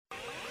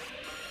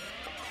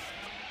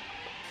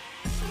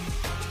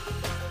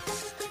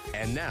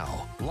And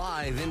now,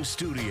 live in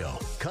studio,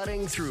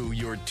 cutting through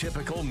your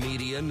typical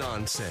media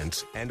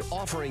nonsense and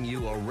offering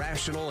you a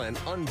rational and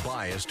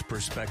unbiased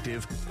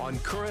perspective on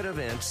current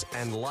events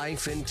and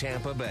life in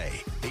Tampa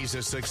Bay. He's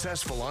a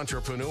successful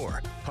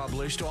entrepreneur,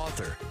 published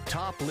author,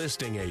 top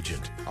listing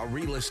agent, a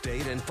real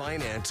estate and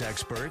finance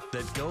expert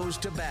that goes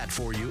to bat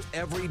for you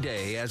every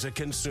day as a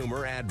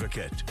consumer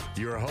advocate.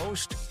 Your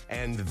host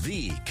and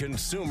the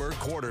consumer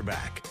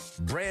quarterback,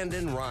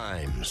 Brandon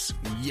Rhymes.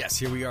 Yes,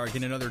 here we are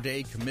again another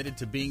day, committed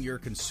to being your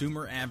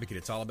consumer advocate.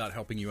 It's all about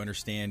helping you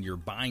understand your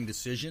buying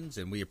decisions,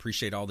 and we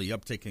appreciate all the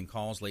uptick in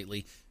calls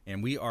lately.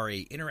 And we are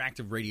a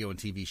interactive radio and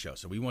TV show,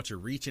 so we want you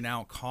reaching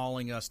out,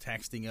 calling us,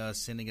 texting us,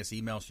 sending us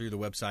emails through the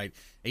website.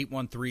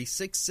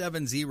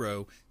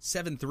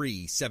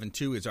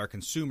 813-670-7372 is our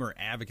consumer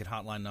advocate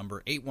hotline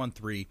number.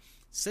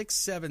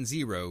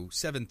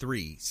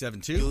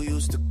 813-670-7372. You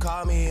used to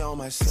call me on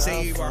my cell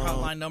Save phone. our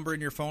hotline number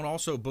in your phone.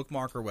 Also,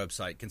 bookmark our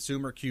website,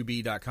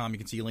 consumerqb.com. You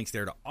can see links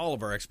there to all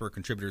of our expert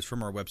contributors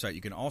from our website.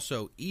 You can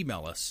also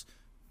email us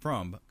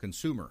from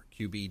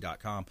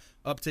consumerqb.com.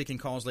 Uptick in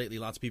calls lately.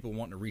 Lots of people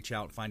wanting to reach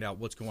out and find out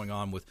what's going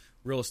on with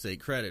real estate,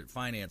 credit,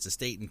 finance,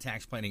 estate, and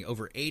tax planning.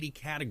 Over 80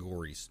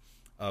 categories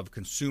of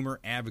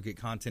consumer advocate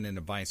content and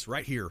advice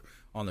right here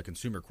on the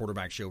Consumer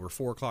Quarterback Show. We're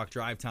 4 o'clock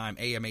drive time,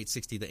 AM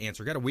 860 The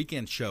Answer. Got a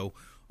weekend show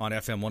on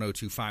FM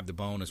 102.5 The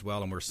Bone as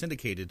well, and we're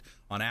syndicated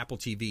on Apple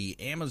TV,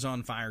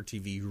 Amazon Fire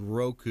TV,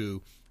 Roku,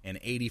 and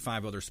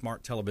 85 other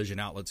smart television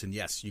outlets. And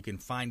yes, you can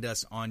find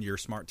us on your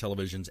smart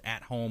televisions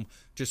at home.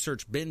 Just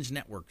search Binge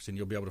Networks, and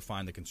you'll be able to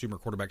find the Consumer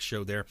Quarterback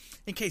Show there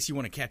in case you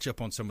want to catch up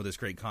on some of this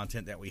great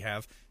content that we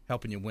have,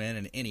 helping you win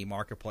in any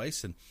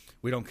marketplace. And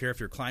we don't care if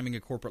you're climbing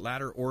a corporate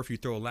ladder or if you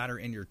throw a ladder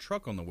in your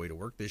truck on the way to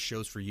work. This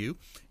show's for you.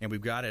 And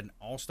we've got an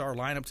all-star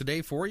lineup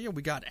today for you.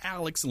 We got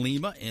Alex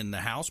Lima in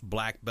the house,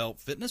 Black Belt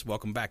Fitness.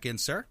 Welcome back in,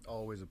 sir.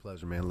 Always a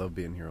pleasure, man. Love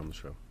being here on the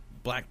show.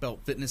 Black Belt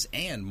Fitness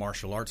and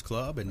Martial Arts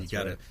Club. And That's you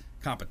got right.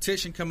 a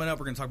competition coming up.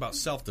 We're going to talk about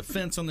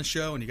self-defense on the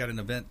show. And you got an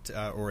event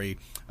or a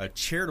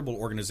charitable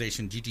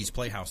organization, Gigi's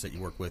Playhouse, that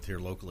you work with here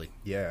locally.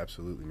 Yeah,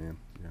 absolutely, man.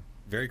 Yeah.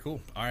 Very cool.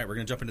 All right, we're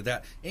going to jump into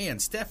that.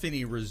 And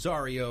Stephanie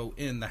Rosario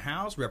in the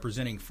house,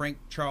 representing Frank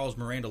Charles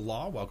Miranda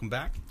Law. Welcome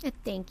back.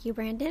 Thank you,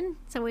 Brandon.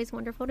 It's always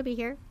wonderful to be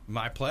here.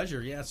 My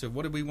pleasure, yeah. So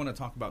what do we want to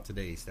talk about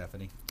today,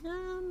 Stephanie?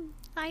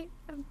 I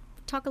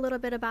talk a little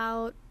bit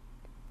about,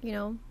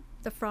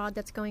 the fraud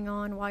that's going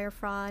on, wire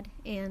fraud,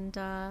 and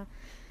the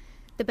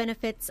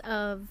benefits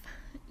of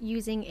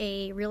using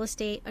a real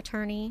estate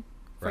attorney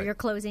for Right. your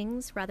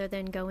closings rather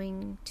than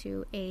going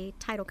to a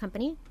title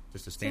company.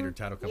 Just a standard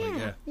title company,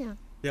 yeah. Yeah.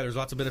 Yeah, there's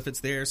lots of benefits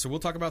there. So we'll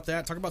talk about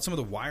that. Talk about some of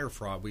the wire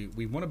fraud.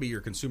 We want to be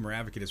your consumer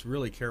advocate. It's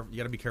really careful. You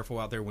got to be careful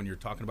out there when you're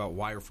talking about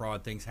wire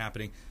fraud, things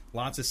happening.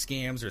 Lots of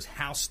scams. There's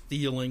house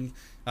stealing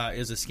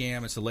is a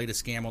scam. It's the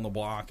latest scam on the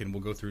block, and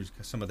we'll go through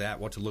some of that,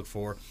 what to look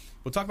for.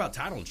 We'll talk about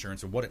title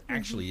insurance and what it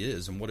actually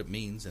is and what it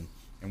means and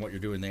what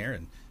you're doing there.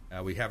 And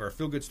we have our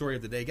feel-good story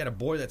of the day. Got a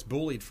boy that's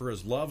bullied for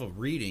his love of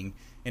reading,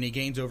 and he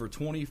gains over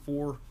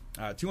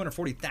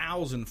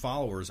 240,000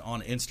 followers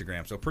on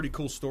Instagram. So a pretty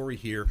cool story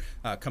here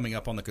coming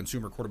up on the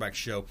Consumer Quarterback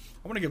Show.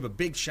 I want to give a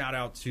big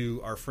shout-out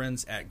to our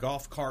friends at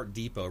Golf Cart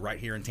Depot right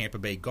here in Tampa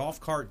Bay. Golf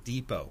Cart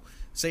Depot.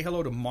 Say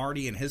hello to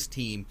Marty and his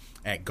team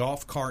at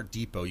Golf Cart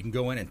Depot. You can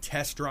go in and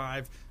test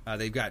drive.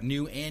 They've got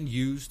new and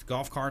used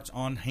golf carts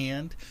on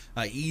hand.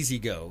 Easy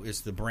Go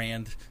is the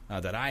brand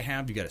that I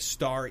have. You got a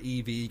Star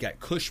EV. You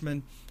got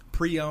Cushman,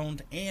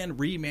 pre-owned and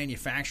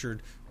remanufactured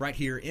right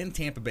here in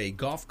Tampa Bay.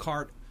 Golf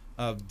Cart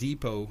of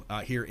Depot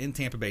here in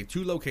Tampa Bay.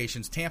 2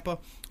 locations, Tampa,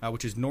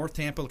 which is North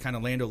Tampa, kind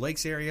of Land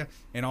O'Lakes area,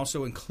 and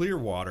also in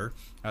Clearwater.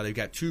 They've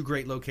got 2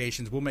 great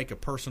locations. We'll make a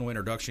personal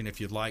introduction,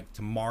 if you'd like,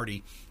 to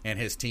Marty and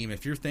his team.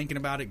 If you're thinking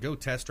about it, go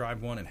test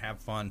drive one and have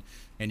fun.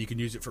 And you can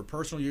use it for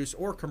personal use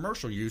or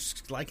commercial use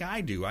like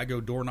I do. I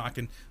go door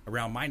knocking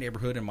around my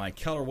neighborhood in my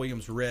Keller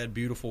Williams red,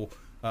 beautiful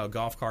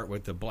golf cart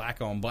with the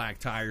black-on-black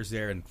tires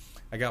there. And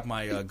I got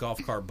my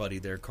golf cart buddy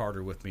there,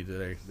 Carter, with me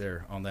today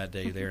there on that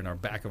day there in our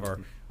back of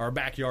our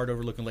backyard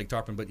overlooking Lake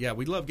Tarpon. But, yeah,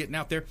 we love getting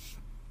out there,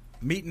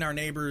 meeting our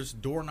neighbors,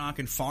 door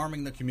knocking,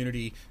 farming the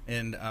community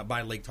and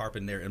by Lake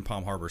Tarpon there in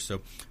Palm Harbor. So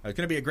it's going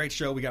to be a great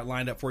show we got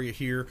lined up for you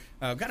here.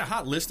 Got a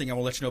hot listing I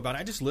will let you know about.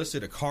 I just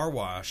listed a car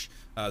wash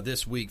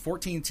this week,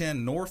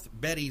 1410 North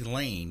Betty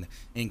Lane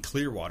in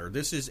Clearwater.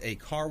 This is a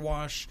car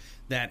wash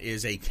that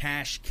is a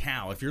cash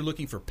cow. If you're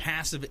looking for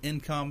passive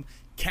income,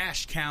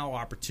 cash cow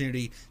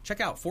opportunity, check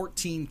out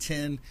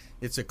 1410.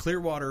 It's a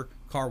Clearwater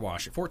car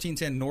wash at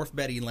 1410 North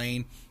Betty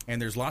Lane,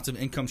 and there's lots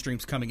of income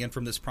streams coming in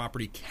from this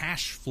property.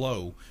 Cash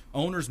flow,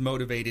 owner's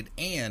motivated,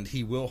 and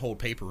he will hold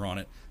paper on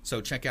it. So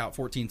check out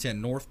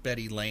 1410 North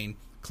Betty Lane,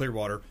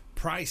 Clearwater,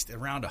 priced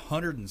around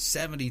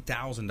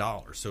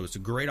 $170,000. So it's a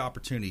great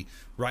opportunity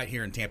right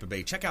here in Tampa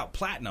Bay. Check out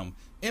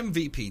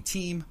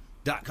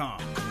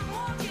PlatinumMVPTeam.com.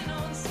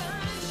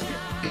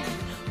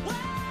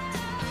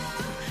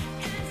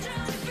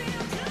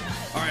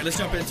 All right, right, let's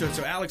jump into it.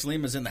 So Alex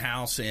Lima's in the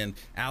house, and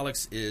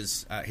Alex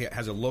is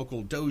has a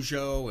local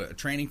dojo, a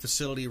training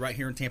facility right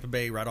here in Tampa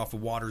Bay, right off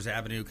of Waters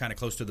Avenue, kind of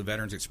close to the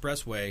Veterans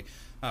Expressway.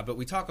 But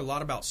we talk a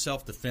lot about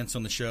self-defense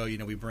on the show. You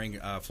know, we bring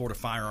Florida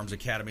Firearms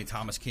Academy,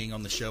 Thomas King,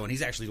 on the show, and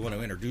he's actually the one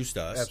who introduced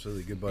us.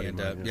 Absolutely, good buddy.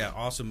 And, yeah,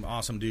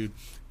 awesome dude.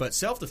 But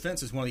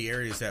self-defense is one of the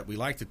areas that we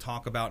like to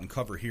talk about and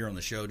cover here on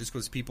the show, just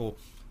because people,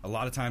 a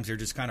lot of times, they're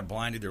just kind of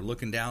blinded. They're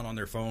looking down on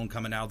their phone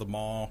coming out of the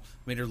mall.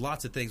 I mean, there's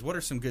lots of things. What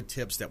are some good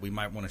tips that we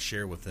might want to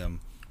share with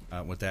them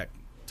with that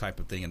type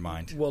of thing in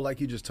mind? Well,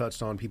 like you just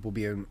touched on, people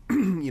being,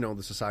 you know,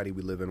 the society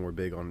we live in, we're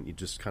big on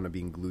just kind of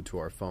being glued to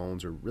our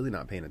phones or really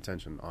not paying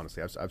attention,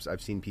 honestly.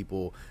 I've seen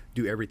people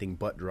do everything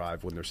but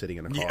drive when they're sitting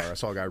in a car. Yeah. I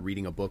saw a guy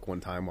reading a book one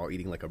time while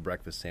eating like a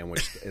breakfast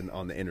sandwich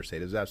on the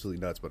interstate. It was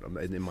absolutely nuts, but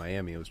in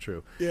Miami it was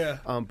true. Yeah.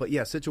 But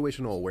yeah,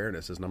 situational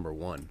awareness is number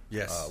one.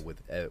 Yes.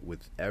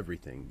 With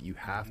everything. You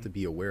have to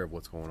be aware of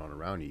what's going on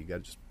around you. You got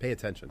to just pay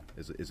attention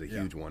is a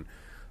huge one.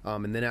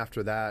 And then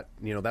after that,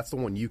 you know, that's the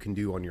one you can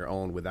do on your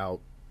own without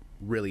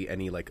really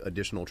any like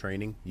additional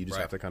training. You just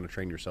have to kind of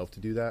train yourself to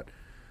do that.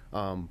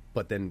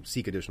 But then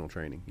seek additional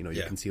training. You know,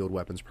 your concealed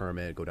weapons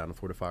permit, go down to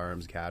Florida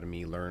Firearms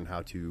Academy, learn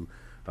how to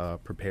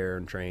prepare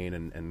and train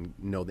and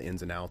know the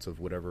ins and outs of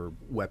whatever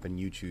weapon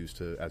you choose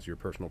to as your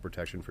personal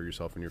protection for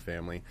yourself and your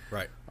family.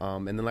 Right.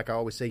 And then, like I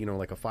always say, you know,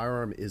 like a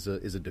firearm is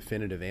a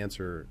definitive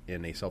answer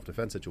in a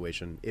self-defense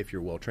situation if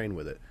you're well trained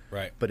with it.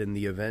 Right. But in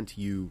the event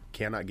you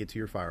cannot get to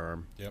your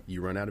firearm, Yep.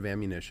 you run out of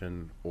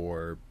ammunition,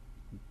 or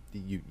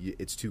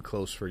it's too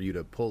close for you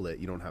to pull it,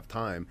 you don't have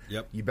time,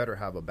 Yep. you better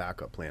have a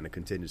backup plan, a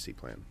contingency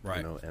plan. Right.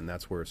 You know, and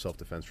that's where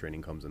self-defense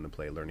training comes into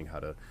play, learning how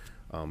to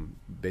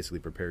basically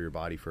prepare your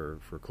body for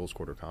close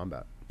quarter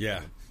combat.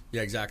 Yeah,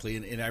 exactly.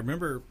 And I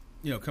remember,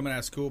 you know, coming out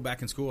of school,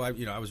 back in school, I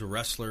was a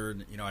wrestler,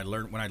 and, you know,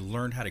 when I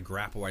learned how to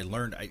grapple,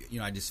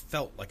 I just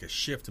felt like a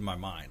shift in my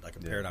mind, like a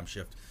paradigm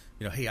shift.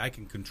 You know, hey, I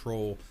can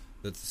control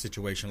the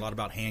situation. A lot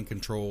about hand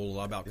control, a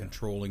lot about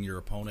controlling your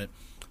opponent.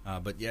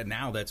 But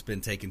now that's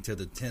been taken to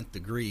the 10th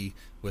degree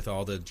with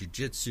all the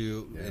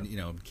jiu-jitsu. And, you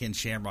know, Ken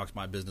Shamrock's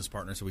my business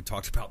partner, so we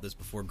talked about this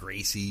before,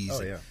 Gracie's.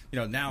 Oh, yeah. You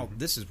know, now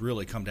this has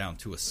really come down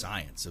to a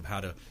science of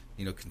how to,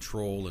 you know,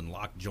 control and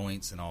lock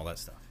joints and all that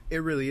stuff.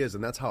 It really is,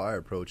 and that's how I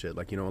approach it.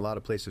 Like, you know, a lot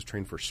of places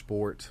train for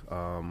sport,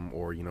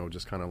 or, you know,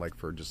 just kind of like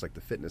for just like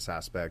the fitness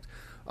aspect.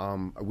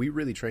 We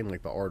really train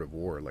like the art of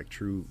war, like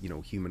true, you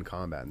know, human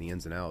combat and the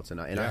ins and outs.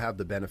 And I have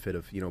the benefit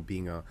of, you know,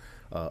 being a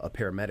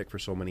paramedic for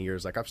so many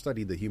years. Like, I've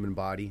studied the human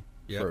body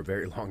for a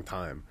very long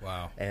time.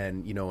 Wow.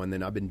 And, you know, and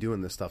then I've been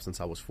doing this stuff since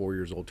I was 4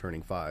 years old,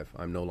 turning 5.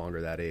 I'm no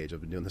longer that age. I've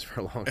been doing this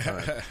for a long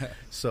time.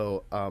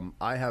 So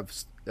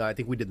I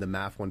think we did the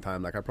math one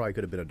time. Like, I probably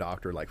could have been a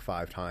doctor like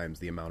 5 times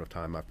the amount of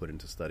time I've put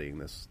into studying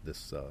this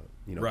this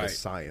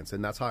science.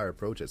 And that's how I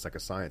approach it. It's like a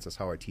science. That's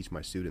how I teach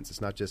my students.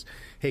 It's not just,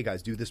 hey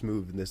guys, do this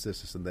move and this,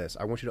 and this.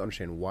 I want you to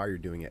understand why you're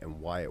doing it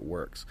and why it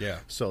works. Yeah.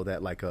 So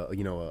that like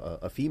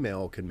a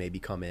female can maybe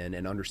come in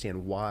and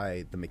understand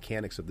why the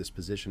mechanics of this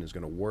position is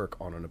going to work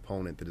on an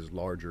opponent that is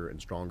larger and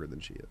stronger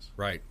than she is.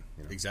 Right.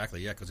 You know?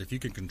 Exactly. Yeah. Because if you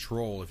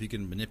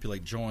can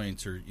manipulate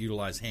joints or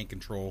utilize hand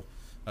control,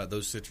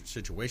 those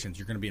situations,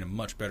 you're going to be in a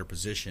much better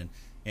position.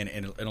 And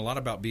a lot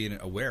about being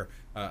aware.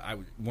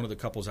 One of the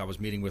couples I was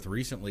meeting with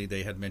recently,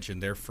 they had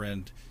mentioned their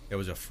friend. It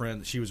was a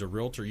friend. She was a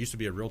realtor. Used to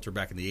be a realtor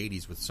back in the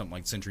 80s with something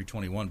like Century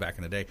 21 back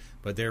in the day.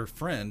 But their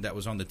friend that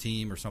was on the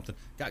team or something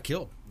got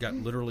killed, got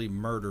literally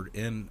murdered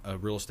in a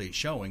real estate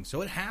showing.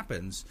 So it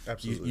happens.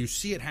 Absolutely. You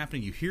see it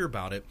happening. You hear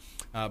about it.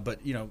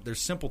 But, you know,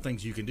 there's simple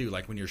things you can do.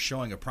 Like when you're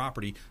showing a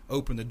property,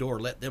 open the door,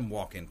 let them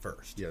walk in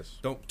first. Yes.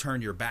 Don't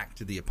turn your back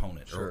to the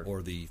opponent Sure.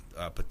 or the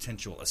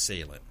potential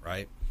assailant,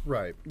 right?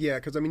 Right. Yeah,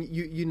 because, I mean,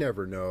 you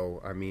never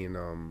know. I mean,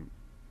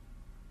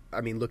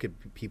 look at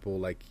people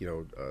like, you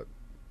know,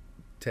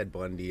 Ted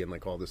Bundy and,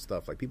 like, all this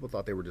stuff. Like, people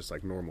thought they were just,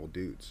 like, normal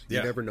dudes.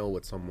 You never know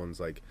what someone's,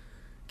 like,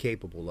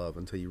 capable of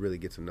until you really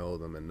get to know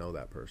them and know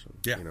that person.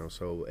 Yeah. You know,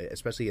 so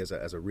especially as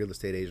a real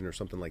estate agent or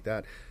something like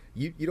that,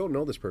 you don't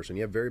know this person.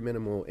 You have very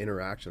minimal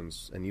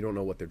interactions, and you don't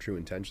know what their true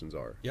intentions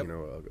are. Yep. You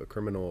know, a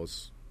criminal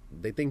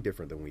they think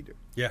different than we do.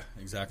 Yeah,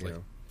 exactly. You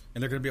know?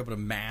 And they're going to be able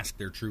to mask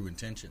their true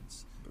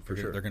intentions. For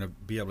sure. They're going to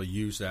be able to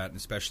use that, and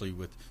especially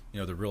with,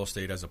 you know, the real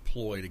estate as a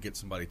ploy to get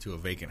somebody to a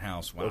vacant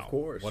house. Wow. Of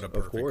course. What a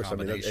perfect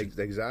combination. I mean,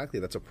 exactly.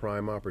 That's a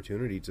prime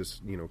opportunity to,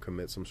 you know,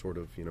 commit some sort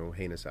of, you know,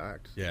 heinous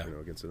act, you know,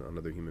 against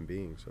another human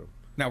being. So.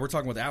 Now, we're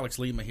talking with Alex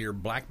Lima here,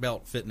 Black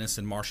Belt Fitness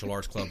and Martial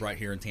Arts Club right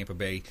here in Tampa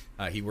Bay.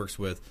 He works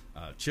with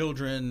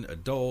children,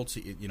 adults,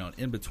 you know,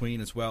 in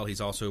between as well.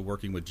 He's also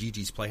working with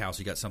Gigi's Playhouse.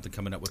 You got something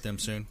coming up with them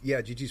soon?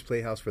 Yeah, Gigi's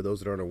Playhouse, for those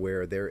that aren't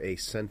aware, they're a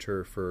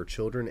center for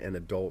children and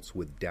adults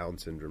with Down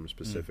syndrome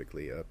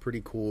specifically.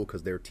 Pretty cool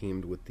because they're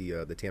teamed with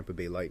the Tampa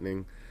Bay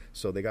Lightning.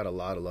 So they got a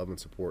lot of love and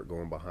support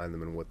going behind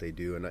them and what they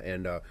do.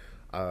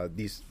 And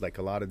these, like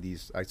a lot of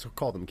these, I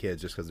call them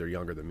kids just because they're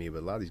younger than me, but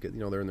a lot of these kids, you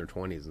know, they're in their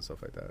 20s and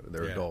stuff like that.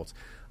 They're adults.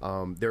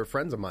 They're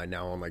friends of mine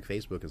now on like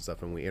Facebook and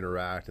stuff, and we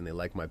interact, and they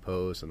like my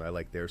posts, and I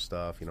like their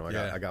stuff. You know,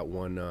 I got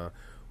one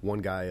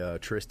guy,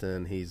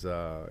 Tristan. He's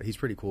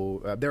pretty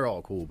cool. They're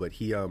all cool, but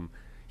he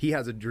he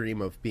has a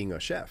dream of being a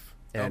chef.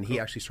 And cool. he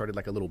actually started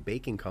like a little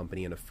baking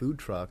company, and a food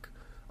truck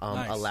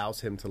Nice.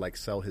 allows him to like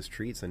sell his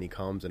treats, and he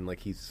comes and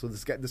like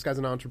this guy's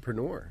an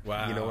entrepreneur.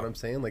 Wow. You know what I'm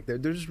saying? Like they're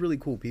just really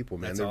cool people,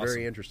 man. That's They're awesome.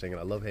 very interesting, and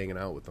I love hanging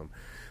out with them.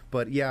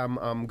 But yeah,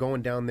 I'm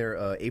going down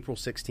there April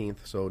 16th,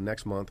 so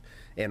next month,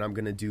 and I'm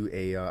gonna do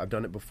I've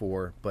done it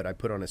before, but I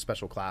put on a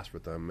special class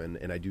with them,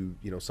 and I do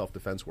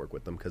self-defense work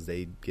with them because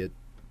they get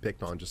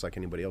picked on just like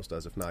anybody else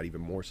does, if not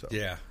even more so.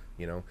 Yeah.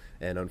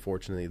 And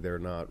unfortunately, they're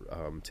not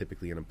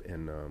typically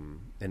in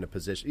a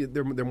position.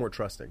 They're more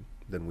trusting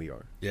than we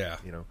are. Yeah.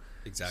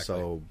 Exactly.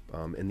 So,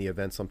 in the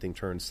event something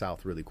turns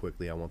south really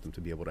quickly, I want them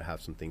to be able to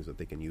have some things that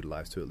they can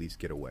utilize to at least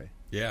get away.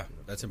 Yeah,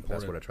 that's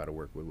important. That's what I try to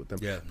work with them.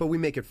 Yeah. But we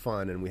make it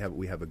fun, and we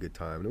have a good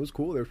time. And it was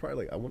cool. There was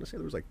probably I want to say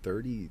there was like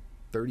 30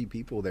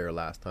 people there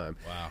last time.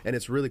 Wow. And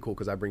it's really cool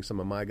because I bring some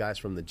of my guys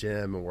from the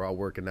gym, and we're all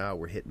working out.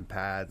 We're hitting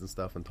pads and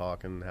stuff and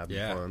talking and having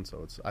fun.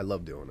 So I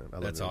love doing it. I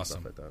love That's doing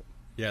awesome. stuff like that.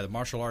 Yeah, the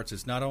martial arts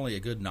is not only a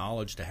good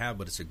knowledge to have,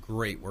 but it's a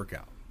great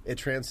workout. It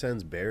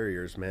transcends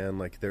barriers, man.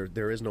 Like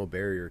there is no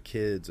barrier.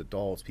 Kids,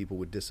 adults, people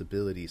with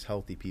disabilities,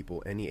 healthy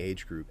people, any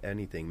age group,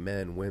 anything,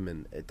 men,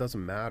 women. It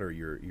doesn't matter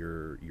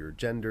your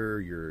gender,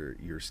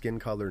 your skin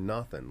color,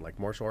 nothing. Like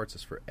martial arts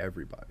is for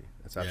everybody.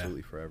 It's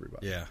absolutely for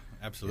everybody. Yeah,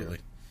 absolutely.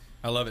 Yeah.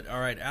 I love it. All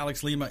right,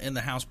 Alex Lima in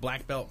the house,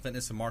 Black Belt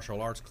Fitness and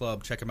Martial Arts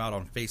Club. Check him out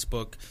on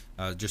Facebook.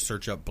 Just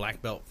search up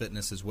Black Belt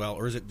Fitness as well.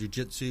 Or is it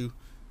Jiu-Jitsu?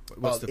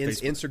 What's the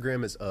Facebook?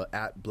 Instagram is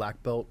at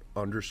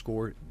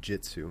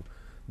blackbelt_jitsu.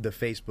 The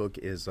Facebook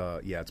is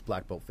it's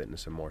Black Belt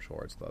Fitness and Martial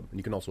Arts Club, and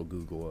you can also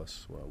Google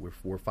us.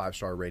 We're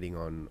 5-star rating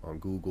on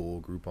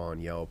Google,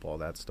 Groupon, Yelp, all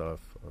that stuff.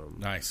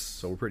 Nice.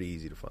 So we're pretty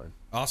easy to find.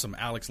 Awesome.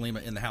 Alex Lima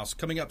in the house.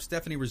 Coming up,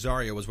 Stephanie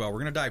Rosario as well. We're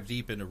going to dive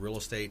deep into real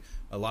estate.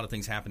 A lot of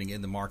things happening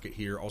in the market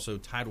here. Also,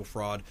 title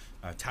fraud,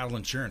 title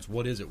insurance.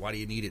 What is it? Why do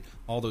you need it?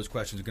 All those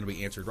questions are going to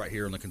be answered right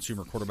here on the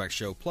Consumer Quarterback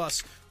Show.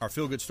 Plus, our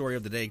feel-good story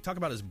of the day. Talk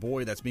about his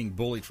boy that's being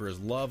bullied for his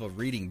love of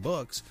reading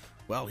books.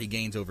 Well, he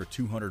gains over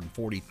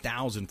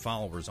 240,000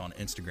 followers on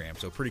Instagram.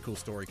 So pretty cool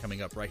story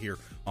coming up right here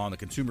on the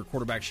Consumer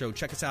Quarterback Show.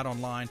 Check us out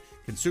online,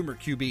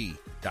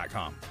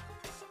 consumerqb.com.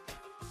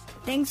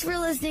 Thanks for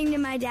listening to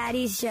my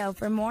daddy's show.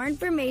 For more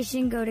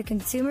information, go to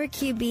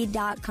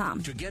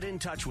consumerqb.com. To get in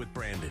touch with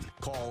Brandon,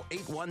 call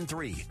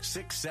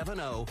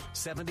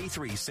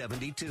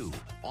 813-670-7372.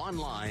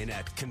 Online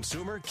at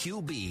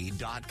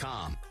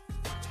consumerqb.com.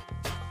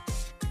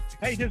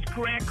 Hey, this is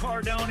Grant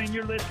Cardone, and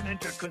you're listening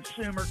to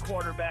Consumer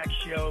Quarterback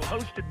Show,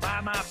 hosted by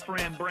my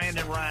friend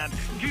Brandon Rhymes.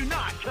 Do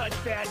not touch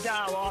that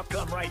dial. I'll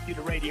come right through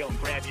the radio and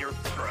grab your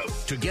throat.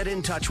 To get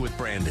in touch with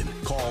Brandon,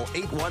 call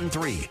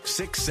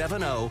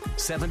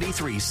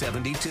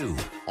 813-670-7372.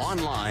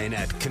 Online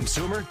at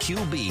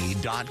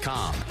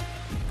consumerqb.com.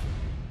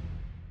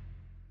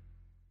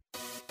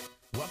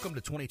 Welcome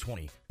to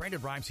 2020.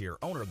 Brandon Rhymes here,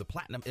 owner of the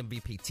Platinum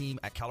MVP team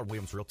at Keller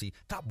Williams Realty,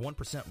 top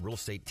 1% real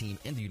estate team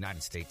in the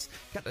United States.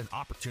 Got an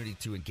opportunity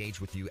to engage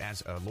with you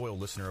as a loyal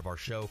listener of our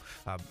show.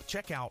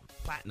 Check out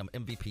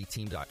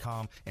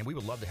PlatinumMVPteam.com, and we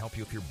would love to help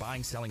you if you're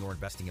buying, selling, or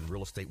investing in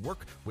real estate.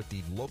 Work with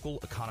the local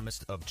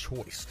economist of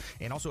choice.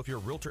 And also, if you're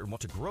a realtor and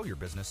want to grow your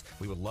business,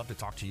 we would love to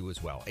talk to you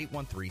as well.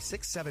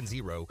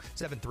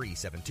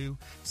 813-670-7372,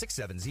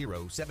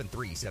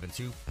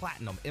 670-7372,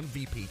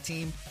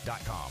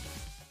 PlatinumMVPteam.com.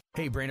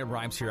 Hey, Brandon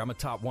Rhymes here. I'm a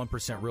top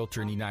 1%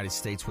 realtor in the United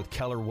States with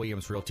Keller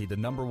Williams Realty, the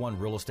 #1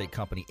 real estate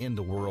company in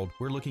the world.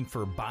 We're looking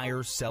for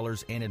buyers,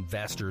 sellers, and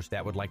investors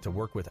that would like to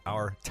work with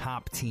our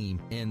top team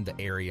in the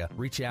area.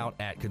 Reach out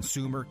at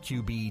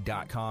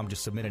consumerqb.com.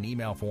 Just submit an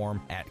email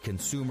form at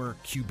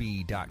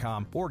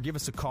consumerqb.com or give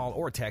us a call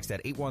or a text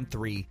at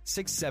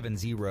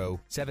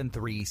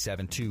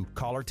 813-670-7372.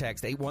 Call or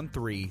text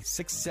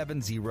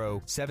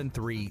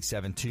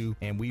 813-670-7372,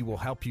 and we will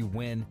help you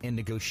win in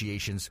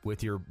negotiations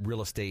with your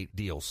real estate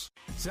deals.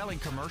 Selling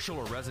commercial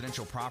or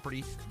residential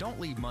property? Don't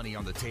leave money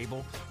on the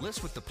table.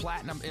 List with the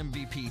Platinum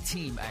MVP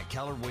team at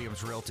Keller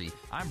Williams Realty.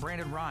 I'm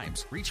Brandon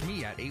Rhymes. Reach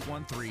me at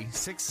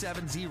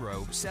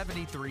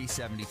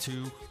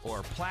 813-670-7372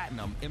 or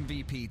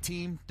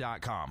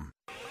PlatinumMVPteam.com.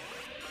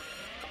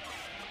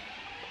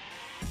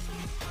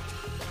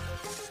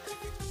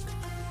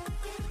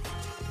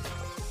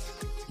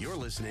 You're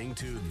listening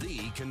to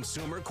the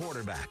Consumer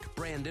Quarterback,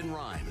 Brandon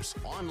Rhymes,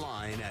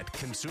 online at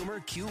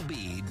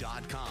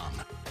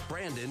consumerqb.com.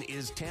 Brandon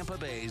is Tampa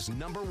Bay's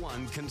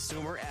 #1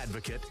 consumer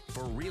advocate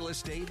for real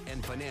estate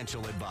and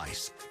financial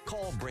advice.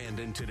 Call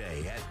Brandon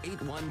today at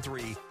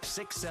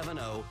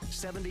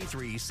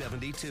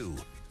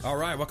 813-670-7372. All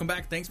right, welcome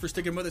back. Thanks for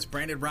sticking with us.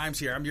 Brandon Rhymes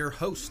here. I'm your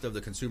host of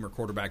the Consumer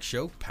Quarterback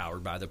Show,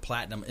 powered by the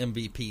Platinum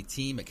MVP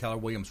team at Keller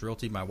Williams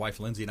Realty. My wife,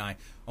 Lindsay, and I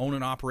own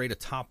and operate a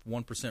top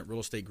 1%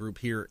 real estate group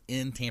here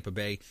in Tampa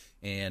Bay,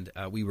 and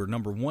we were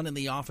 #1 in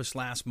the office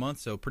last month,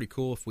 so pretty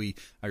cool. If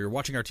you're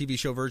watching our TV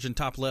show version,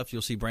 top left,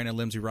 you'll see Brandon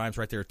Lindsay Rhymes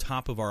right there,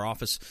 top of our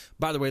office.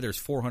 By the way, there's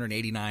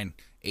 489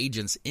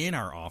 agents in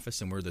our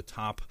office, and we're the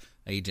top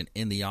agent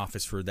in the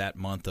office for that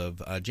month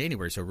of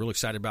January. So real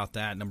excited about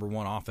that. Number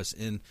one office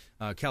in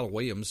Keller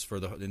Williams for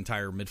the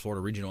entire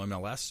Mid-Florida Regional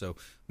MLS. So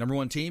number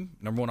one team,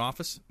 number one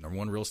office, number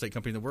one real estate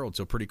company in the world.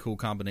 So pretty cool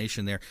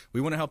combination there.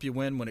 We want to help you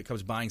win when it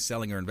comes buying,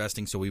 selling, or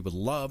investing. So we would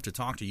love to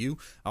talk to you.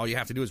 All you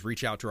have to do is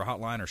reach out to our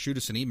hotline or shoot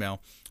us an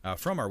email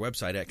from our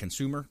website at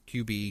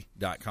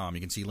consumerqb.com.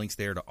 You can see links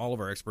there to all of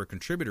our expert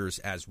contributors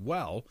as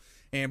well.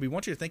 And we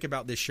want you to think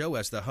about this show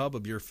as the hub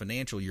of your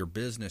financial, your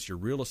business, your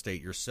real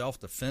estate, your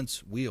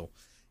self-defense wheel.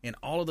 And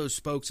all of those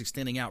spokes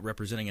extending out,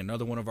 representing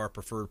another one of our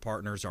preferred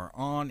partners, are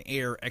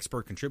on-air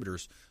expert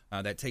contributors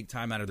that take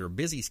time out of their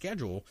busy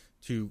schedule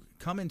to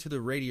come into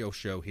the radio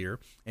show here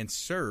and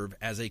serve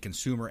as a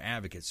consumer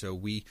advocate. So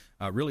we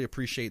really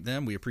appreciate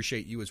them. We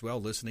appreciate you as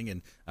well, listening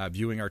and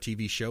viewing our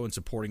TV show and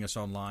supporting us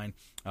online.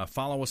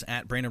 Follow us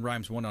at Brandon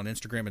Rhymes 1 on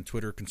Instagram and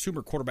Twitter,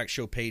 Consumer Quarterback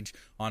Show page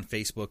on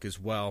Facebook as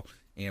well.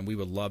 And we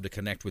would love to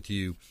connect with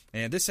you.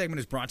 And this segment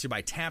is brought to you by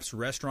Taps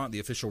Restaurant.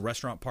 The official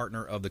restaurant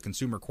partner of the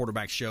Consumer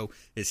Quarterback Show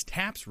is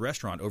Taps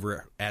Restaurant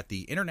over at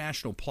the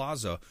International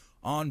Plaza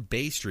on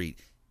Bay Street.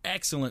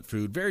 Excellent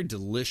food, very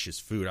delicious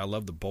food. I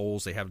love the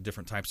bowls. They have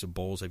different types of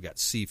bowls. They've got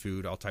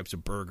seafood, all types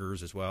of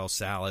burgers as well,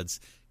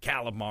 salads.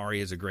 Calamari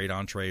is a great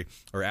entree,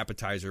 or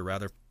appetizer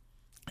rather.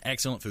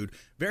 Excellent food.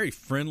 Very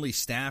friendly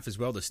staff as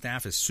well. The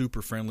staff is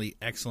super friendly.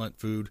 Excellent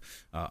food.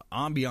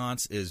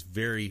 Ambiance is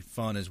very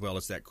fun as well.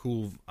 It's that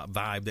cool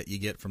vibe that you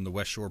get from the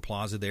West Shore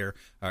Plaza there,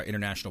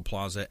 International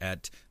Plaza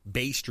at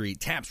Bay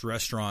Street. Taps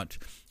Restaurant,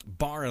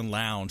 Bar and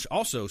Lounge.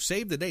 Also,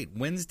 save the date.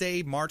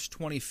 Wednesday, March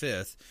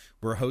 25th,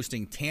 we're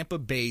hosting Tampa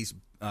Bay's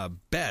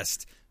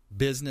best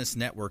business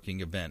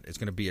networking event. It's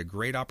going to be a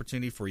great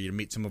opportunity for you to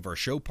meet some of our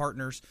show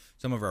partners,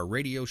 some of our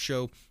radio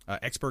show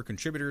expert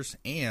contributors,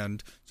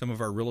 and some of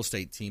our real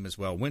estate team as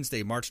well.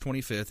 Wednesday, March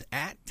 25th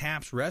at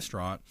Taps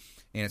Restaurant,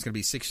 and it's going to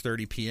be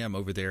 6:30 p.m.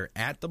 over there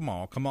at the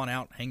mall. Come on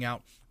out, hang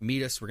out,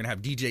 meet us. We're going to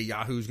have DJ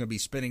Yahoo who's going to be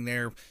spinning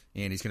there,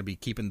 and he's going to be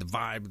keeping the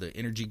vibe, the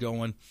energy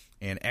going.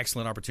 An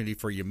excellent opportunity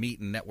for you to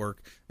meet and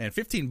network. And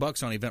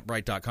 $15 on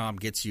Eventbrite.com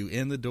gets you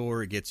in the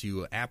door. It gets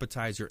you an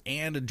appetizer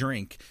and a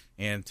drink,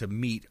 and to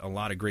meet a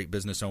lot of great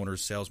business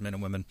owners, salesmen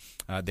and women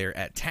there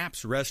at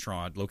Taps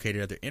Restaurant,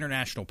 located at the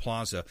International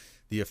Plaza,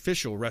 the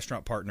official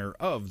restaurant partner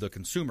of the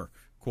Consumer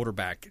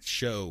Quarterback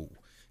Show.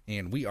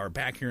 And we are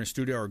back here in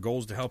studio. Our goal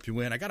is to help you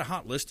win. I got a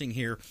hot listing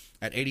here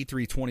at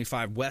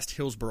 8325 West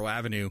Hillsborough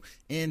Avenue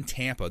in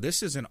Tampa.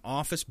 This is an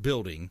office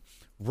building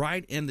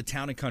right in the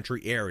Town and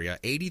Country area,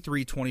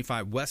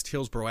 8325 West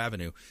Hillsborough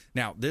Avenue.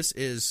 Now, this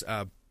is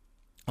a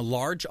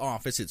large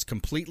office. It's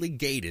completely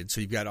gated,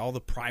 so you've got all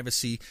the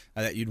privacy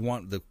that you'd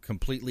want, the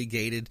completely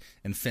gated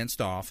and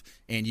fenced off,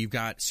 and you've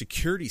got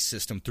security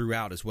system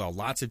throughout as well.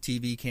 Lots of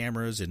TV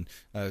cameras and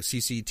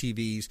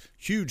CCTVs,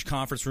 huge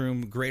conference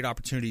room, great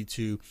opportunity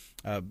to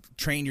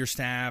train your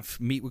staff,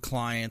 meet with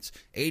clients.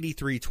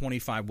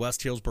 8325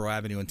 West Hillsborough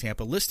Avenue in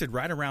Tampa, listed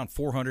right around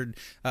 $400,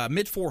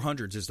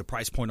 mid-400s is the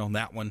price point on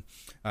that one.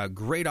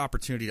 Great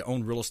opportunity to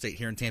own real estate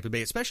here in Tampa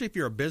Bay, especially if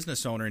you're a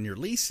business owner and you're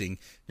leasing.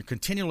 You're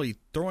continually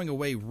throwing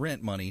away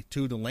rent money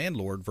to the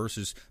landlord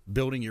versus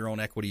building your own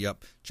equity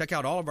up. Check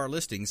out all of our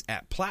listings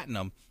at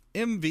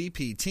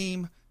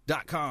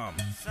PlatinumMVPTeam.com.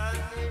 Sun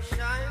is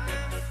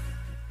shining,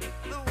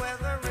 the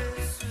weather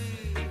is sweet.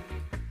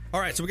 All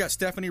right, so we got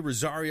Stephanie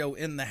Rosario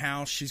in the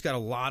house. She's got a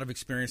lot of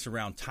experience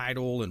around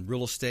title and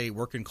real estate,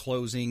 working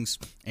closings,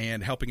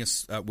 and helping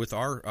us with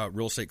our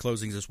real estate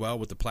closings as well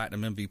with the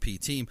Platinum MVP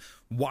team.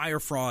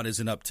 Wire fraud is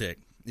an uptick.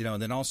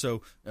 And then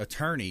also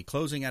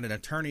closing at an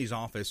attorney's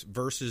office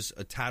versus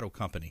a title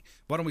company.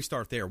 Why don't we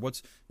start there?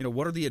 What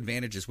are the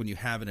advantages when you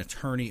have an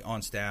attorney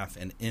on staff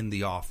and in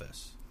the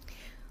office?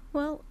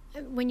 Well,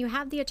 when you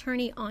have the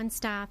attorney on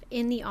staff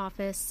in the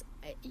office,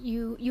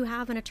 you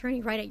have an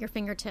attorney right at your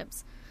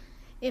fingertips.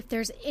 If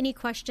there's any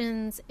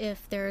questions,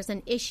 if there's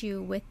an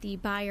issue with the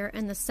buyer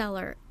and the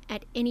seller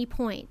at any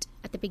point,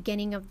 at the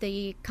beginning of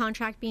the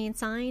contract being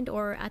signed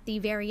or at the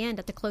very end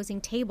at the closing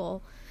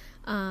table,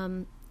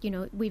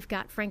 we've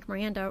got Frank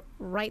Miranda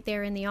right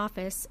there in the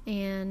office,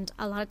 and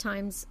a lot of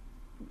times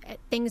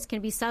things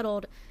can be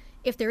settled.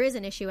 If there is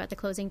an issue at the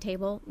closing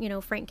table,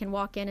 Frank can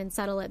walk in and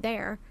settle it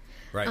there,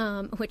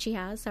 right? Which he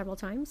has several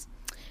times.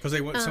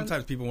 Because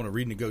sometimes people want to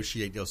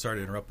renegotiate. Sorry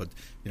to interrupt, but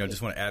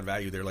just want to add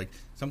value there. Like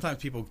sometimes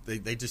people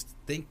they just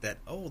think that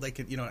they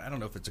could. I don't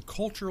know if it's a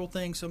cultural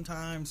thing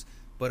sometimes,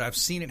 but I've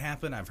seen it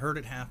happen. I've heard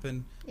it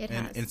happen.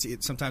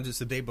 And sometimes it's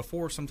the day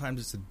before.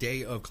 Sometimes it's the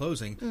day of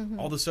closing. Mm-hmm.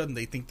 All of a sudden,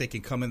 they think they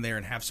can come in there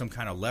and have some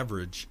kind of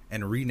leverage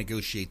and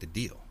renegotiate the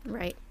deal.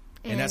 Right.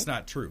 And that's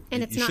not true.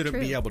 And it's you not shouldn't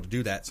true. be able to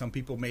do that. Some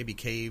people maybe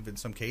cave in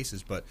some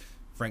cases, but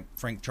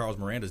Frank Charles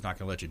Miranda is not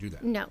going to let you do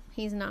that. No,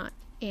 he's not.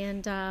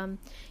 And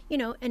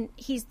and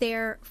he's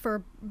there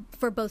for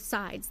both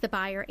sides, the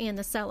buyer and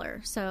the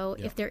seller. So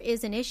if there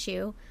is an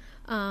issue,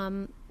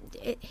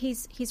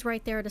 he's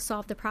right there to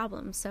solve the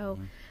problem. So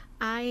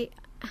I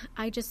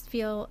just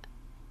feel,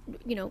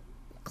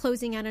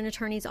 closing at an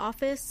attorney's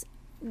office,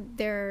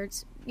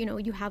 there's,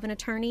 you have an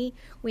attorney.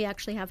 We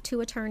actually have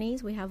two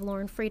attorneys. We have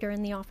Lauren Frieder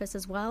in the office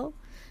as well.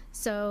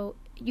 So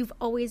you've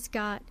always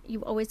got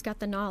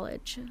the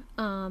knowledge.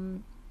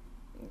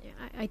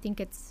 I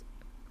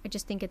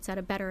just think it's at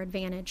a better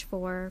advantage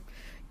for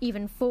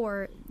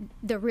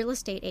the real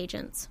estate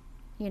agents.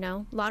 You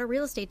know, a lot of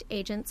real estate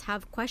agents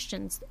have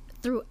questions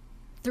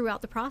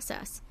throughout the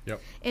process.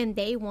 Yep. And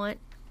they want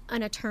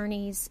an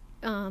attorney's,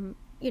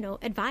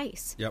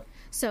 advice. Yep.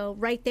 So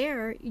right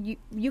there,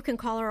 you can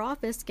call our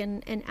office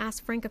and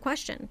ask Frank a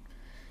question.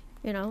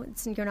 You know,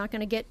 you're not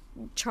going to get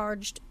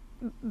charged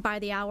by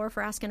the hour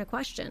for asking a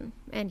question,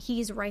 and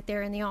he's right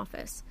there in the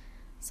office.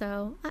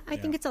 So I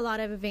think it's a lot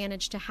of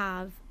advantage to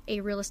have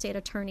a real estate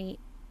attorney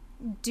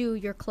do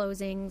your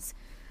closings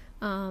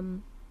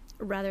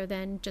rather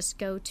than just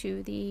go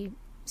to the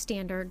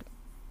standard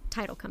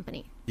title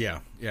company. Yeah,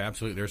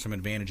 absolutely. There's some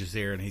advantages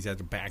there, and he's had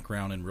a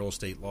background in real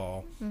estate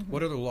law. Mm-hmm.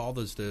 What other law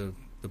does the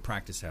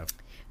practice have?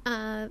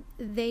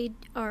 They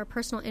are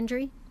personal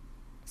injury,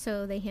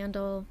 so they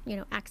handle,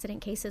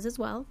 accident cases as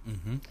well.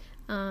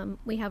 Mm-hmm.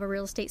 We have a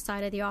real estate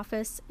side of the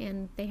office,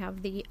 and they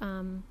have the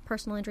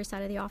personal injury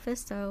side of the office.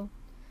 So,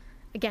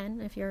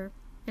 again, if you're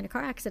in a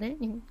car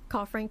accident, you can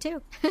call Frank too.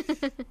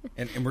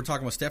 and we're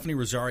talking with Stephanie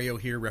Rosario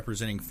here,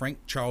 representing Frank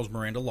Charles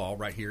Miranda Law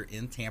right here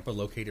in Tampa,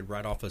 located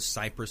right off of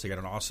Cypress. They got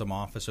an awesome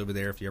office over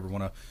there if you ever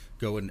want to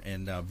go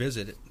and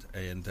visit it,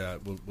 and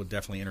we'll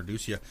definitely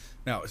introduce you.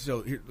 Now,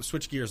 so here,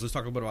 switch gears. Let's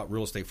talk a little bit about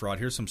real estate fraud.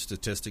 Here's some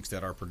statistics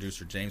that our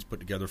producer James put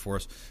together for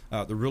us.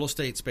 The real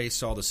estate space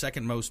saw the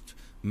second most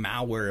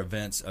malware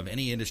events of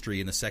any industry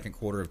in the second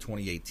quarter of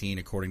 2018,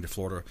 according to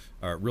Florida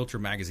Realtor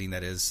Magazine,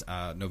 that is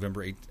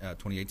November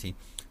 2018.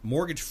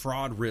 Mortgage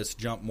fraud risk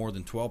jumped more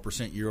than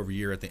 12% year over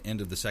year at the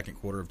end of the second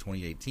quarter of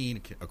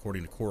 2018,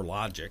 according to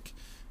CoreLogic.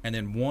 And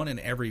then 1 in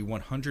every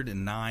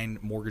 109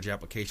 mortgage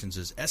applications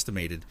is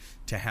estimated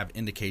to have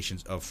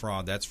indications of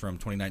fraud. That's from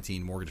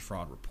 2019 Mortgage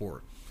Fraud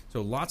Report.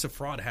 So lots of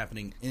fraud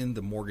happening in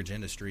the mortgage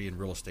industry and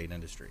real estate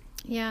industry.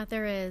 Yeah,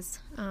 there is.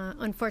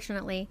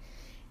 Unfortunately,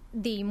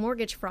 the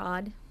mortgage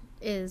fraud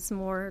is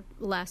more or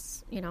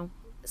less,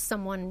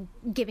 someone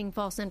giving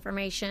false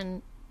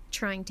information,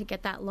 trying to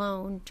get that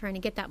loan, trying to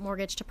get that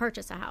mortgage to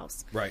purchase a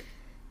house. Right.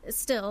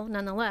 Still,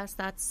 nonetheless,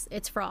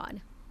 it's fraud.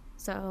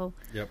 So,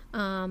 yep.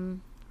 Not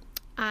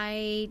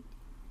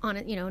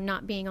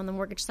being on the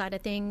mortgage side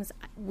of things,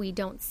 we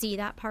don't see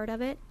that part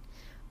of it,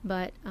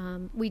 but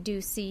we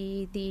do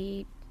see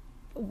the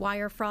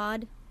wire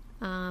fraud.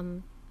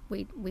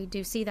 We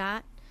do see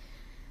that,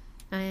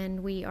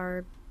 and we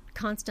are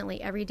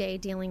constantly every day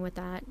dealing with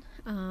that.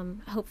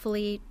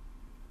 Hopefully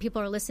people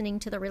are listening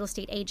to the real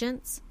estate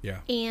agents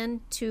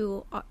and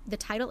to the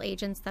title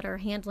agents that are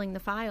handling the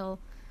file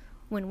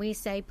when we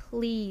say,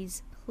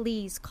 please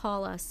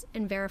call us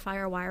and verify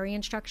our wiring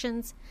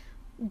instructions.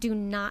 Do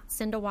not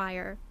send a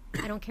wire.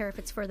 I don't care if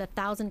it's for the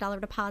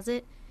 $1,000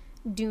 deposit.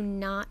 Do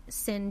not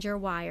send your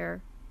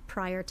wire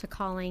prior to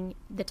calling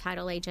the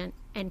title agent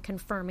and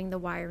confirming the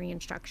wiring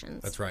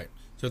instructions. That's right.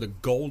 So the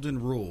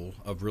golden rule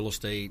of real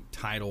estate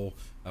title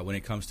when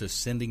it comes to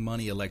sending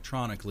money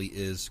electronically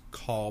is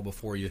call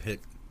before you hit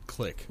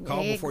click.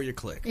 Call before you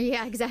click.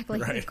 Yeah, exactly.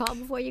 Right. Call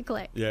before you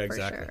click. Yeah,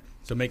 exactly. For sure.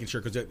 So making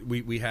sure, because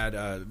we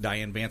had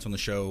Diane Vance on the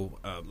show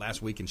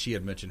last week, and she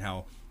had mentioned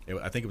how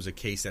I think it was a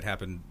case that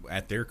happened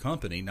at their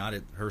company, not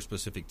at her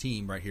specific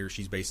team right here.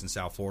 She's based in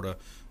South Florida,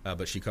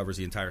 but she covers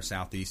the entire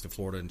southeast of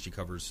Florida, and she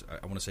covers,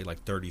 I want to say,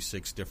 like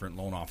 36 different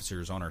loan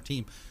officers on our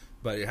team.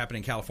 But it happened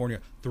in California.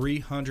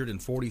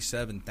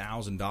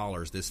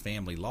 $347,000 this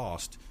family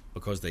lost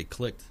because they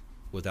clicked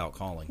without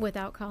calling.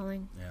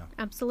 Yeah.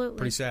 Absolutely.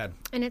 Pretty sad.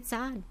 And it's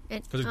sad.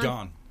 Because it's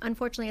gone.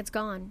 Unfortunately, it's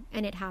gone,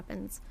 and it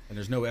happens. And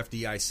there's no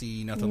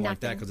FDIC, nothing like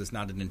that, because it's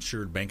not an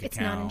insured bank account.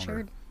 It's not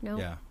insured. No.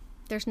 Yeah.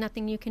 There's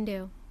nothing you can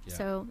do. Yeah.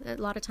 So a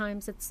lot of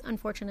times it's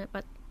unfortunate,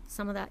 but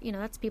some of that,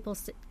 that's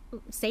people's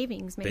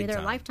savings, maybe Big their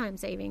time. lifetime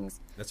savings.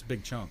 That's a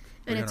big chunk.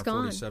 And it's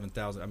gone.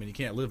 $347,000. I mean, you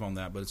can't live on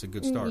that, but it's a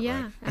good start,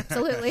 yeah, right?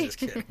 Absolutely. Just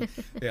kidding.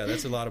 Yeah,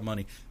 that's a lot of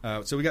money.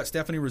 So we got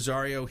Stephanie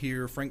Rosario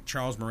here, Frank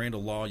Charles Miranda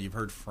Law. You've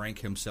heard Frank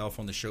himself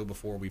on the show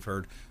before. We've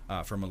heard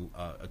from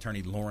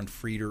attorney Lauren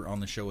Frieder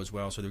on the show as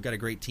well. So they've got a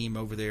great team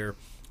over there.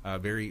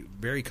 Very,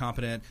 very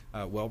competent,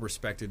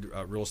 well-respected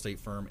real estate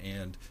firm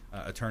and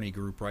attorney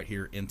group right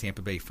here in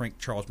Tampa Bay. Frank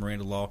Charles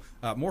Miranda Law.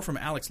 More from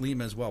Alex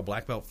Lima as well,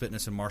 Black Belt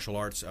Fitness and Martial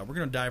Arts. We're going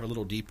to dive a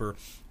little deeper,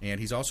 and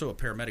he's also a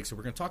paramedic. So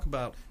we're going to talk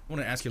about, I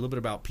want to ask you a little bit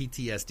about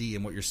PTSD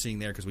and what you're seeing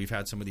there, because we've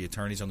had some of the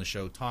attorneys on the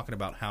show talking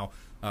about how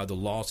the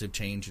laws have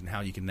changed and how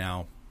you can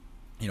now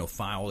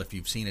file if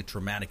you've seen a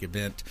traumatic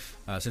event,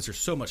 since there's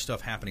so much stuff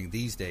happening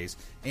these days.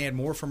 And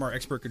more from our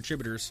expert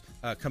contributors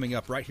coming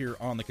up right here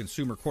on the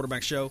Consumer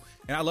Quarterback Show.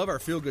 And I love our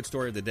feel-good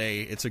story of the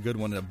day. It's a good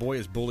one. A boy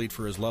is bullied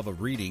for his love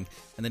of reading,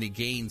 and then he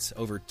gains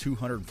over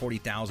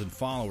 240,000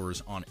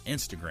 followers on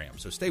Instagram.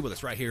 So stay with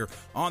us right here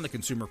on the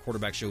Consumer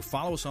Quarterback Show.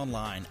 Follow us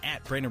online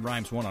at Brandon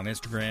Rhymes1 on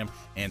Instagram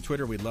and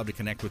Twitter. We'd love to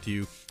connect with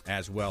you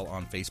as well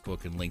on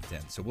Facebook and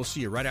LinkedIn. So we'll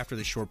see you right after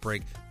this short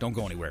break. Don't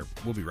go anywhere.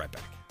 We'll be right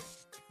back.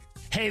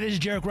 Hey, this is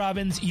Jarek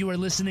Robbins. You are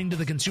listening to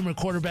the Consumer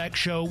Quarterback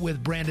Show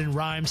with Brandon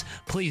Rhymes.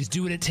 Please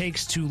do what it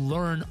takes to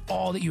learn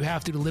all that you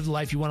have to live the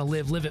life you want to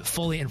live it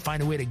fully, and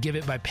find a way to give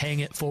it by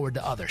paying it forward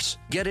to others.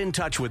 Get in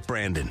touch with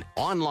Brandon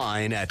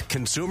online at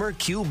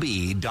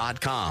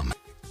consumerqb.com.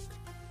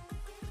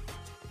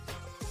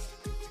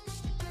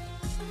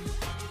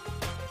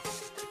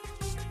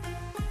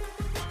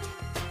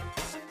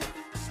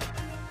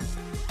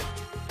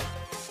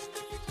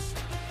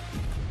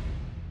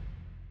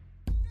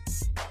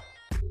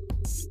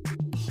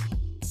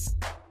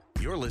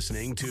 You're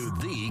listening to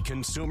the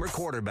Consumer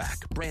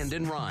Quarterback,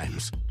 Brandon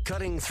Rhymes,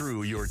 cutting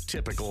through your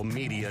typical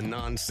media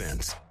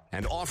nonsense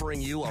and offering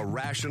you a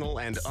rational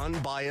and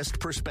unbiased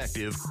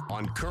perspective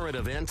on current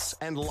events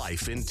and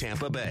life in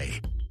Tampa Bay.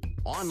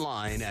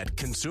 Online at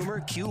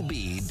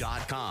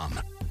consumerqb.com.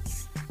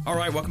 All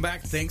right, welcome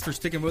back. Thanks for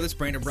sticking with us.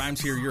 Brandon Rhymes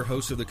here, your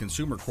host of the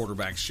Consumer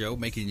Quarterback Show,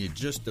 making you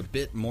just a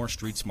bit more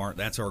street smart.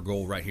 That's our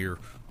goal right here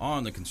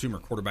on the Consumer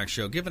Quarterback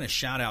Show. Giving a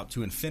shout out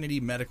to Infinity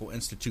Medical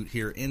Institute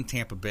here in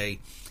Tampa Bay,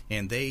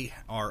 and they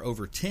are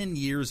over 10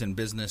 years in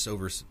business,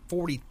 over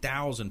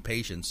 40,000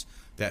 patients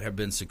that have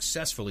been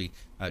successfully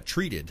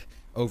treated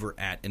over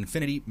at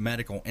Infinity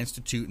Medical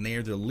Institute, and they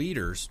are the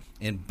leaders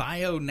in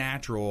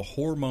bio-natural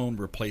hormone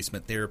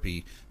replacement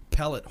therapy,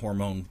 pellet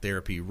hormone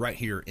therapy right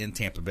here in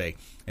Tampa Bay.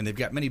 And they've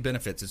got many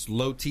benefits. It's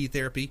low T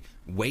therapy,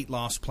 weight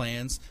loss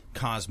plans,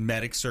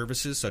 cosmetic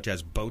services such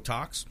as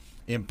Botox,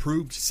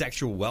 improved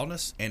sexual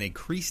wellness, and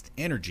increased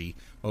energy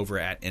over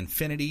at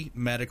Infinity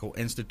Medical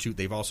Institute.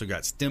 They've also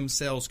got stem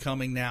cells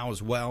coming now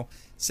as well.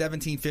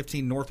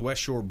 1715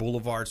 Northwest Shore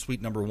Boulevard,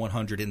 suite number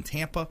 100 in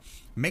Tampa.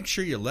 Make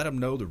sure you let them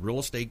know the real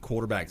estate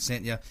quarterback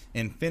sent you.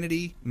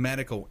 Infinity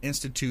Medical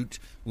Institute,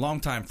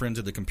 longtime friends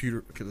of the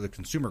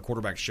Consumer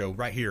Quarterback Show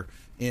right here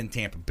in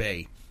Tampa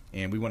Bay.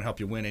 And we want to help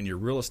you win in your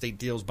real estate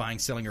deals, buying,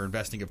 selling, or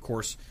investing. Of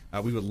course,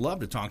 we would love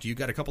to talk to you.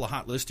 Got a couple of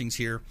hot listings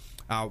here.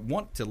 I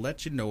want to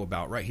let you know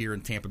about right here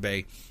in Tampa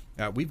Bay.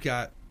 We've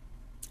got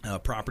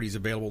properties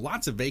available,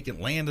 lots of vacant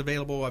land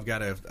available. I've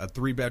got a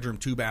 3-bedroom,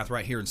 2-bath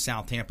right here in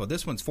South Tampa.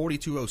 This one's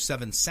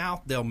 4207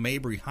 South Del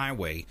Mabry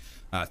Highway,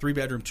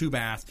 3-bedroom,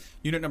 2-bath,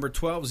 unit number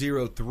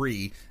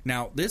 1203.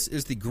 Now, this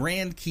is the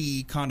Grand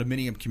Key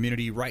condominium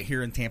community right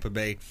here in Tampa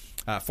Bay,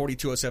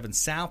 4207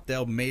 South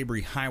Del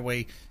Mabry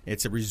Highway.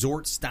 It's a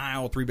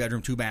resort-style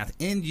 3-bedroom, 2-bath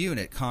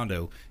in-unit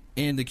condo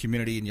in the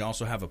community, and you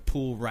also have a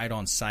pool right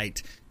on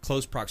site,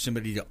 close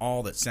proximity to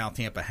all that South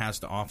Tampa has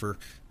to offer.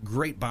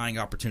 Great buying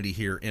opportunity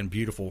here in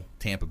beautiful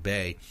Tampa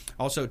Bay.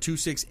 Also,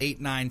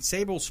 2689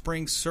 Sable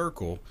Springs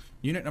Circle,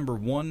 unit number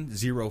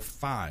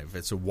 105.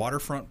 It's a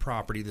waterfront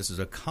property. This is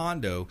a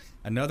condo,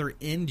 another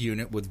end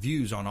unit with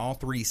views on all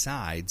three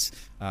sides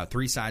of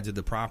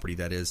the property.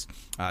 That is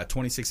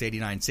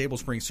 2689 Sable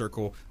Springs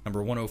Circle,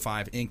 number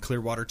 105 in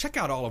Clearwater. Check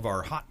out all of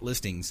our hot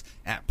listings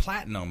at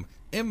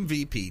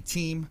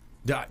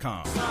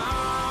PlatinumMVPTeam.com.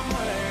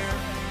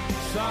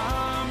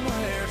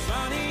 Somewhere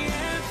sunny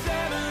and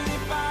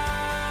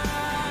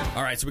 75.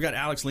 All right, so we got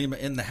Alex Lima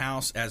in the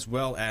house, as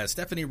well as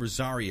Stephanie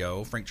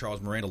Rosario, Frank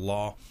Charles Miranda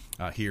Law,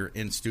 here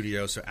in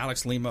studio. So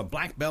Alex Lima,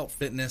 Black Belt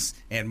Fitness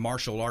and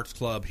Martial Arts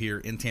Club here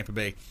in Tampa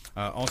Bay.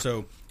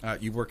 Also,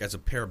 you work as a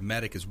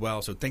paramedic as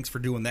well, so thanks for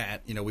doing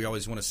that. You know, we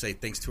always want to say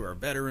thanks to our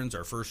veterans,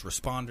 our first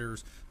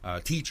responders,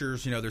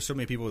 teachers. You know, there's so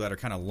many people that are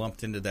kind of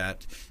lumped into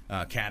that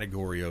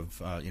category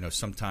of,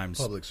 sometimes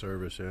public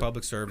service,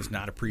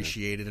 not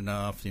appreciated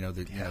enough,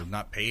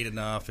 not paid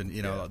enough, and,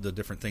 the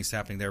different things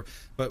happening there.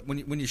 But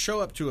when you show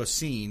up to a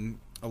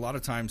scene, a lot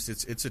of times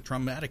it's a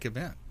traumatic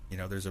event.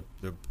 The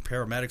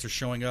paramedics are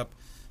showing up,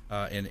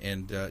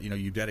 and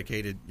you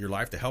dedicated your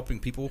life to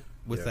helping people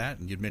with that.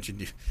 And you'd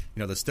mentioned,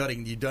 the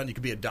studying you've done. You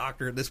could be a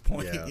doctor at this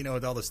point,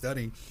 with all the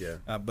studying. Yeah.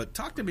 But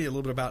talk to me a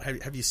little bit about,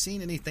 have you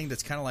seen anything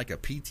that's kind of like a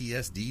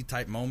PTSD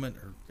type moment,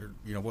 or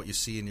what you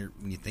see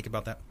when you think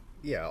about that?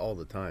 Yeah, all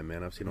the time,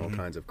 man. I've seen all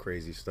kinds of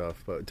crazy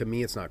stuff, but to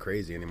me, it's not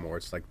crazy anymore.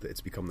 It's like it's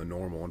become the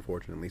normal,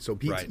 unfortunately. So,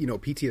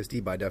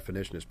 PTSD by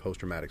definition is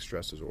post-traumatic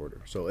stress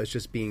disorder. So it's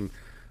just being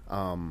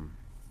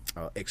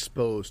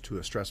exposed to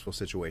a stressful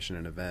situation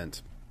and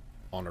event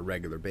on a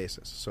regular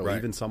basis. So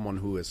even someone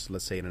who is,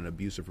 let's say, in an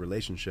abusive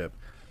relationship,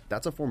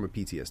 that's a form of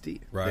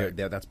PTSD. Right.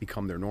 That's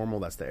become their normal.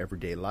 That's their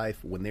everyday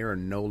life. When they are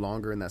no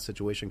longer in that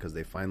situation because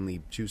they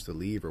finally choose to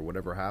leave or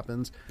whatever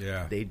happens,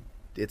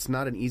 it's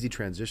not an easy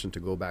transition to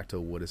go back to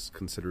what is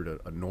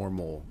considered a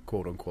normal,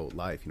 quote-unquote,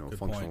 life,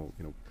 functional,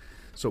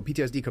 So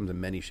PTSD comes in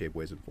many shape,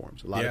 ways, and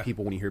forms. A lot of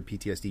people, when you hear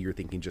PTSD, you're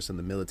thinking just in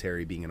the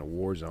military, being in a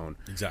war zone.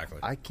 Exactly.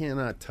 I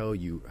cannot tell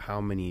you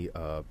how many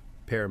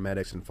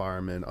paramedics and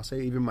firemen, I'll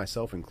say even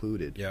myself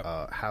included,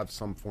 have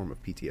some form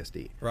of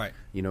PTSD. Right.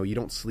 You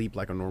don't sleep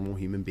like a normal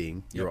human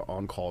being. You're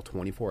on call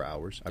 24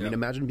 hours. I mean,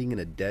 imagine being in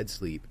a dead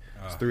sleep.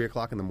 It's 3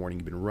 o'clock in the morning.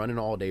 You've been running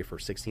all day for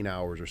 16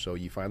 hours or so.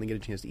 You finally get a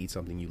chance to eat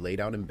something. You lay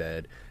down in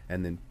bed,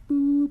 and then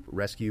boop,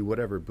 rescue,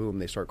 whatever, boom,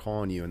 they start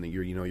calling you, and then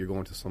you're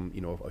going to some,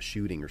 a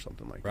shooting or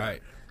something like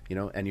that.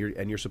 and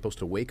you're supposed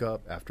to wake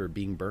up after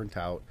being burnt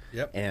out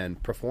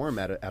and perform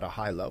at a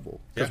high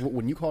level. Because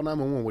when you call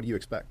 911, what do you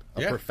expect?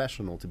 A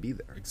professional to be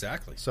there.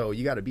 Exactly. So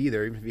you got to be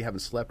there, even if you haven't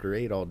slept or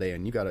ate all day,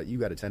 and you got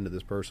to tend to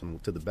this person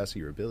to the best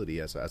of your ability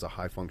as a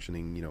high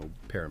functioning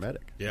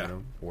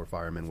paramedic, or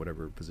fireman,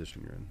 whatever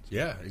position you're in. So,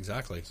 yeah,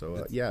 exactly.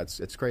 So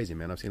it's crazy,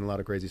 man. I've seen a lot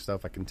of crazy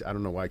stuff. I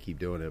don't know why I keep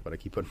doing it, but I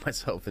keep putting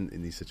myself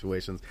in these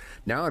situations.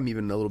 Now I'm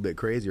even a little bit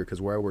crazier because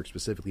where I work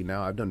specifically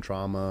now, I've done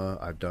trauma,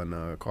 I've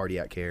done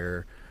cardiac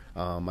care.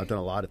 I've done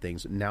a lot of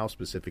things. Now,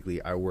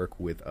 specifically, I work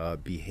with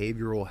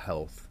behavioral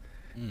health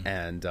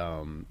and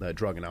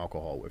drug and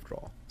alcohol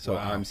withdrawal. So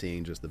I'm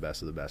seeing just the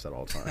best of the best at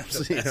all times.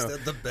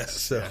 the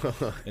best.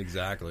 So,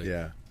 exactly.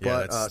 Yeah.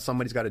 But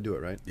somebody's got to do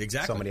it, right?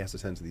 Exactly. Somebody has to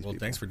tend to these people. Well,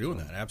 thanks for doing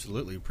that.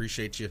 Absolutely.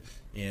 Appreciate you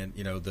and,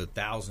 the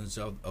thousands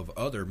of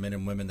other men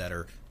and women that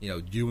are,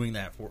 doing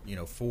that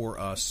for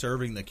us,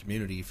 serving the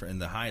community in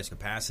the highest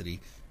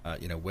capacity.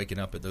 Waking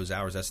up at those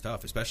hours, that's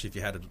tough, especially if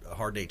you had a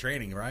hard day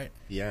training, right?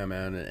 Yeah,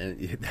 man,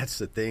 and that's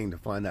the thing. To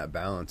find that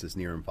balance is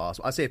near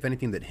impossible. I say if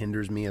anything that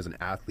hinders me as an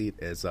athlete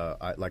is,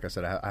 like I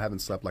said, I haven't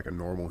slept like a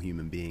normal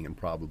human being in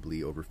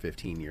probably over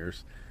 15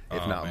 years,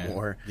 if not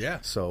more. Yeah.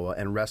 So,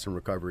 and rest and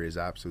recovery is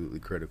absolutely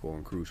critical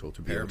and crucial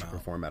to be able to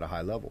perform at a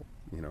high level.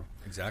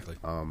 Exactly.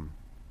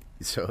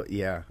 So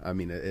yeah, I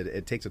mean,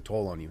 it takes a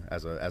toll on you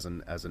as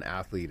an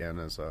athlete and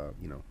as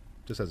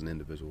just as an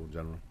individual in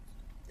general.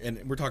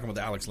 And we're talking with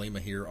Alex Lima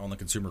here on the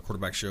Consumer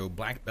Quarterback Show,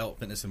 Black Belt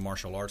Fitness and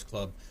Martial Arts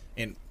Club.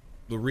 And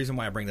the reason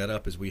why I bring that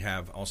up is we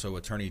have also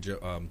attorney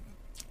Jason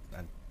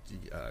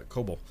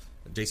Coble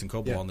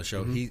on the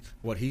show. Mm-hmm.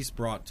 What he's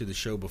brought to the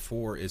show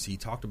before is he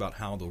talked about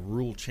how the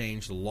rule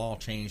changed, the law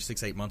changed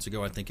 6-8 months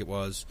ago, I think it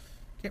was,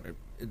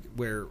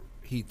 where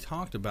he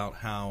talked about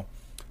how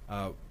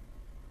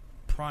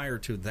prior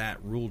to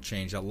that rule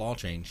change, that law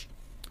change,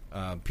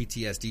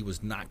 PTSD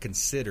was not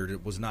considered.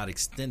 It was not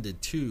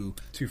extended to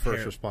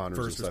first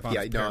responders and stuff.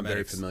 Yeah, no, I'm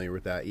very familiar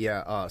with that.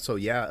 Yeah,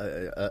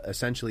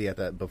 essentially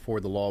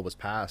before the law was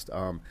passed,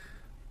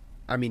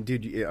 I mean,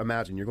 dude,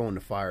 imagine you're going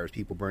to fires,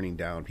 people burning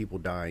down, people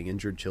dying,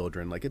 injured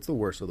children. Like, it's the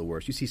worst of the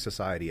worst. You see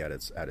society at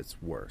its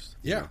worst.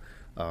 Yeah.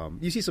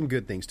 You see some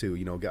good things too.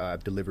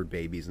 Delivered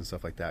babies and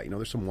stuff like that.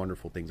 There's some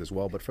wonderful things as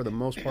well. But for the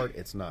most part,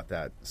 it's not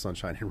that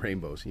sunshine and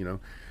rainbows.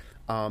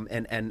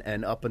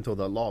 And up until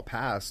the law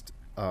passed.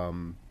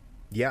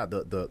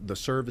 The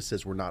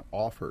services were not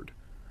offered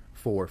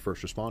for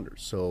first responders.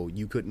 So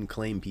you couldn't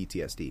claim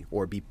PTSD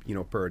or be,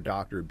 per a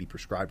doctor, be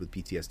prescribed with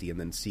PTSD and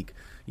then seek,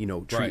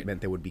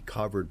 treatment that would be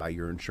covered by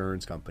your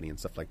insurance company and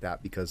stuff like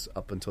that. Because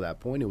up until that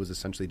point, it was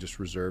essentially just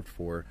reserved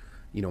for,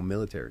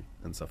 military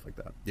and stuff like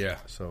that. Yeah.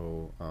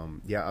 So,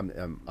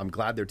 I'm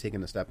glad they're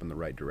taking a step in the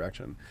right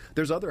direction.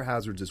 There's other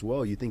hazards as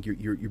well. You think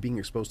you're being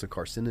exposed to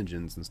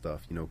carcinogens and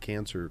stuff,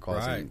 cancer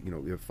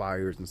causing,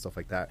 fires and stuff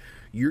like that.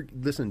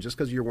 Listen, just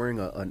because you're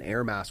wearing an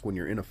air mask when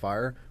you're in a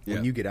fire,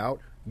 when you get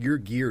out, your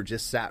gear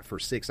just sat for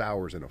 6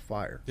 hours in a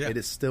fire. Yeah. It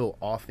is still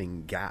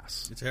offing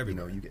gas. It's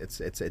everywhere.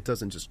 It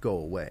doesn't just go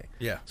away.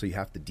 Yeah. So you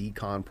have to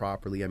decon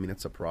properly. I mean,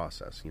 it's a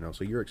process,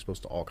 So you're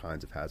exposed to all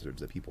kinds of hazards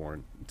that people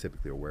aren't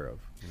typically aware of.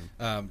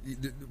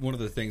 One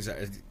of the things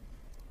I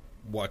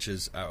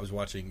was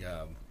watching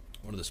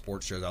one of the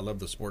sports shows. I love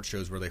the sports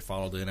shows where they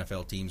follow the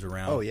NFL teams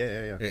around. Oh,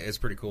 yeah. It's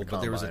pretty cool. But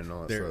there was an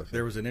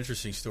an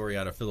interesting story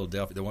out of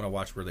Philadelphia. The one I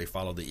watched where they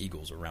followed the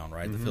Eagles around,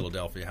 right? Mm-hmm. The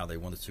Philadelphia, how they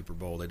won the Super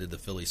Bowl. They did the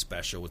Philly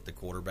special with the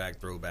quarterback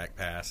throwback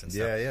pass and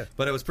stuff. Yeah.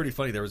 But it was pretty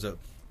funny. There was a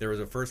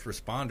first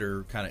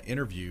responder kind of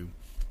interview,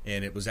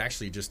 and it was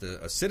actually just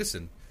a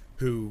citizen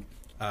who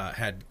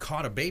had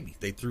caught a baby.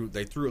 They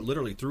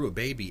literally threw a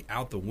baby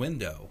out the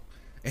window,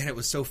 and it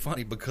was so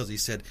funny because he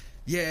said,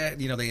 "Yeah,"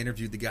 they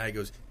interviewed the guy. He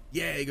goes,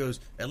 "Yeah," he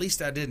goes, "at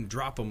least I didn't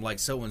drop him like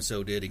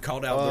so-and-so did." He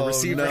called out the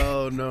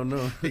receiver.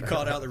 No. He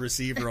called out the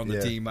receiver on the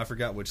team. I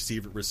forgot which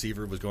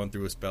receiver was going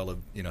through a spell of,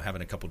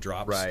 having a couple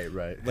drops.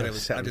 Right. But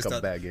I just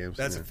thought, bad games.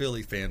 That's a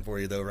Philly fan for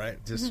you, though,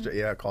 right? Just,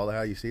 call it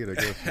how you see it, I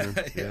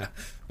guess. Yeah.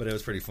 But it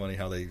was pretty funny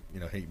how they,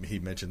 he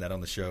mentioned that on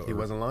the show. He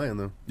wasn't lying,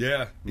 though.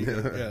 Yeah.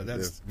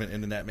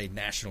 And then that made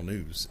national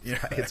news.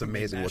 It's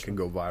amazing what can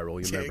go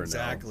viral. You never know.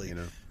 Exactly.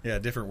 Yeah,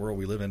 different world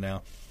we live in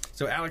now.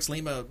 So, Alex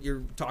Lima,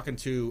 you're talking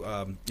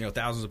to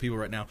thousands of people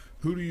right now.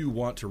 Who do you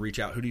want to reach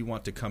out? Who do you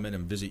want to come in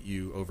and visit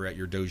you over at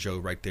your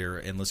dojo right there?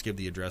 And let's give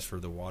the address for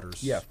the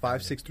Waters. Yeah,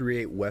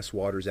 5638 West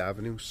Waters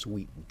Avenue,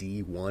 Suite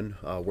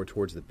D1. We're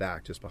towards the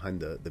back, just behind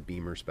the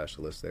Beamer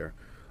specialist there.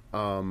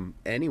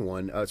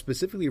 Anyone,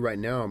 specifically right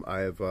now,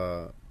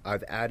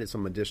 I've added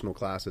some additional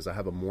classes. I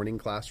have a morning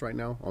class right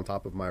now on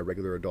top of my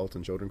regular adult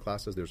and children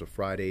classes. There's a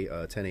Friday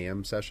 10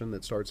 a.m. session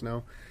that starts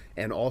now.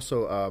 And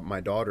also,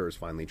 my daughter is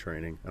finally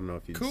training. I don't know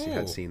if you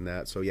had seen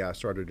that. So, I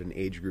started an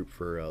age group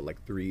for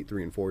like 3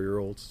 and 4 year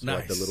olds. So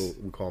nice. Like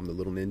we call them the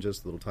little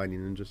ninjas, the little tiny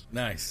ninjas.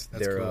 Nice.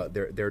 That's cool.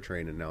 They're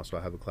training now, so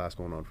I have a class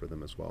going on for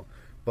them as well.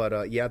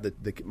 But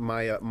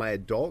my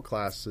adult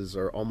classes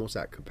are almost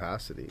at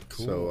capacity,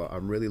 so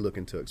I'm really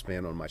looking to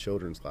expand on my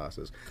children's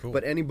classes. Cool.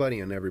 But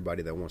anybody and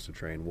everybody that wants to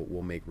train,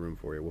 we'll make room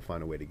for you. We'll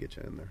find a way to get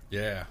you in there.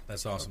 Yeah,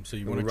 that's awesome. So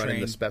you we're want to train?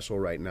 running the special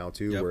right now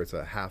too, Yep. where it's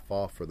a half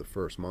off for the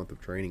first month of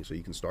training, so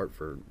you can start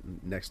for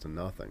next to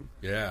nothing.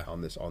 Yeah.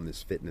 on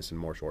this fitness and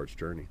martial arts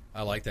journey.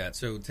 I like that.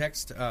 So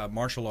text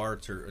martial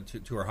arts or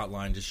to our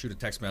hotline. Just shoot a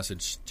text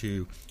message to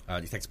you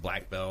text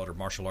black belt or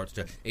martial arts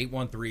to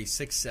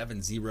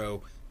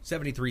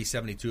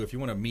 813-670-7372. If you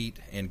want to meet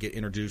and get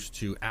introduced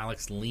to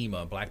Alex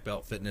Lima, black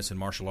belt fitness and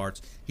martial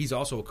arts. He's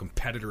also a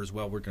competitor as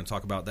well. We're going to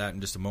talk about that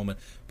in just a moment.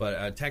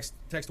 But text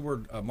the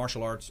word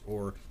martial arts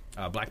or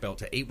black belt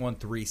to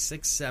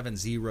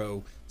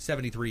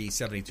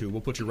 813-670-7372. We'll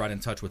put you right in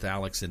touch with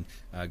Alex and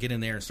get in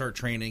there and start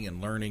training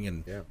and learning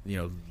and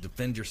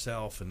defend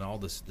yourself and all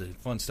the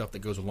fun stuff that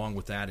goes along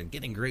with that and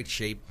get in great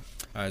shape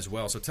as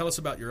well. So tell us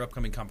about your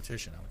upcoming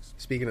competition, Alex.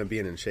 Speaking of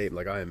being in shape,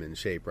 like I am in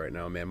shape right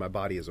now, man. My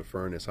body is a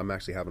furnace. I'm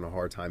actually having a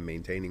hard time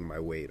maintaining my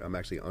weight. I'm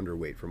actually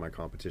underweight for my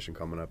competition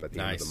coming up at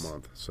the end of the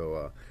month.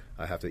 So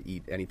I have to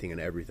eat anything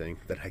and everything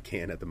that I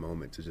can at the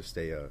moment to just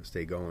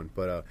stay going.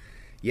 But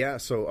yeah,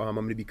 so I'm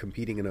going to be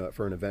competing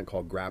for an event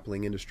called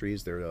Grappling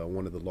Industries. They're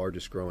one of the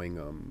largest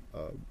growing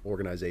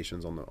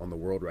organizations on the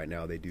world right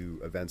now. They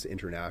do events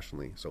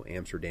internationally, so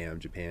Amsterdam,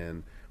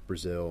 Japan,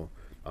 Brazil.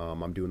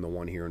 I'm doing the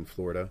one here in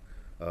Florida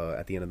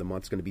at the end of the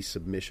month. It's going to be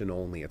submission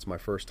only. It's my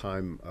first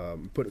time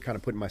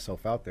putting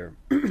myself out there.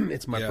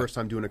 It's my first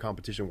time doing a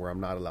competition where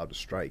I'm not allowed to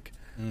strike,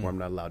 where I'm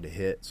not allowed to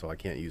hit, so I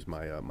can't use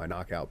my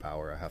knockout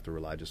power. I have to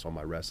rely just on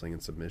my wrestling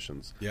and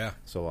submissions. Yeah.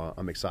 So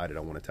I'm excited.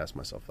 I want to test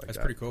myself like that.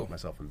 That's pretty cool. Put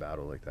myself in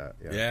battle like that.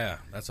 Yeah,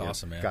 that's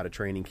awesome, man. Got a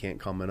training camp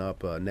coming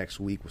up next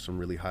week with some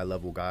really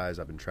high-level guys.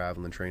 I've been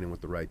traveling, training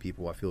with the right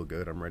people. I feel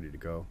good. I'm ready to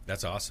go.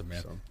 That's awesome,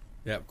 man. So.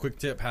 Yeah, quick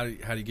tip. How do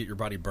you get your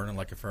body burning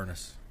like a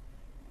furnace?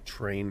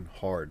 Train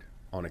hard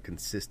on a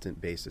consistent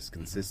basis.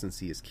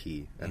 Consistency is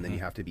key. And then you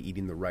have to be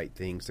eating the right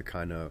things to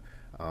kind of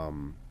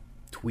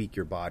tweak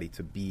your body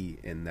to be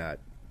in that,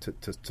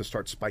 to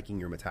start spiking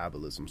your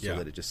metabolism so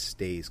that it just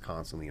stays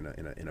constantly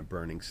in a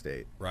burning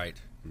state. Right.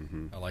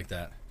 I like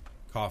that.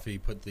 Coffee,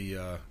 put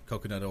the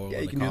coconut oil in the coffee.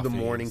 Yeah, you can do the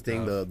morning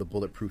thing, the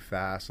bulletproof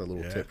fast. A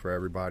little tip for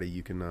everybody.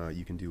 You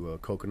can do a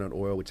coconut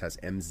oil, which has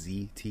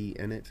MZT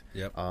in it,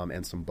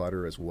 and some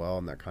butter as well,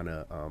 and that kind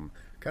of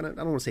I don't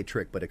want to say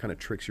trick, but it kind of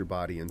tricks your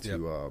body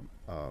into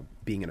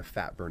being in a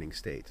fat burning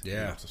state.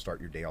 Yeah. To start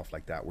your day off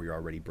like that, where you're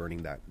already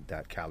burning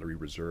that calorie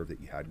reserve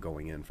that you had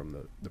going in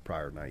from the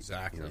prior night.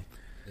 Exactly.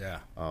 Yeah.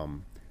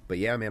 But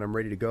yeah, man, I'm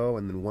ready to go.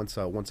 And then once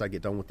I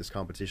get done with this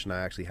competition,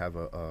 I actually have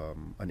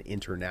an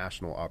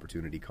international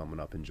opportunity coming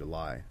up in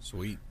July.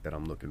 Sweet. That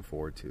I'm looking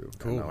forward to.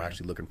 Cool. And I'm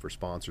actually looking for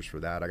sponsors for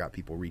that. I got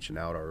people reaching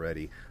out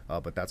already,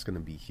 but that's going to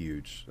be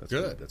huge. That's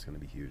going to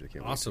be huge. I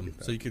can't wait to get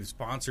that. So you can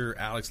sponsor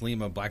Alex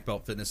Lima, Black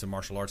Belt Fitness and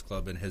Martial Arts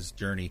Club, in his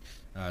journey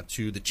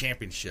to the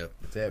championship.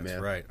 That's it, man.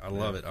 That's right. I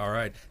love it. All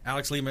right.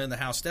 Alex Lima in the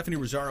house. Stephanie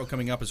Rosario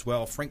coming up as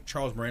well. Frank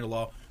Charles Miranda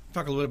Law.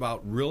 Talk a little bit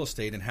about real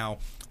estate and how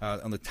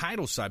on the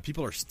title side,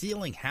 people are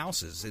stealing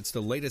houses. It's the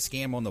latest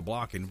scam on the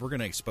block, and we're going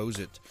to expose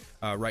it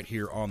right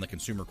here on the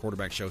Consumer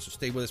Quarterback Show. So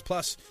stay with us.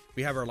 Plus,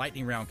 we have our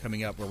lightning round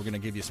coming up where we're going to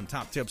give you some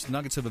top tips,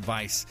 nuggets of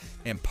advice,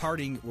 and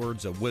parting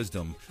words of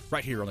wisdom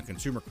right here on the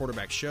Consumer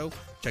Quarterback Show.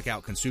 Check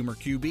out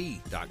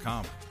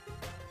ConsumerQB.com.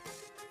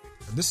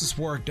 This is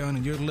Warwick Dunn,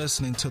 and you're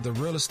listening to the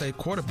Real Estate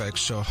Quarterback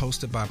Show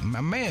hosted by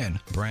my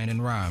man,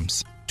 Brandon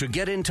Rhymes. To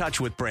get in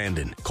touch with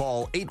Brandon,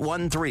 call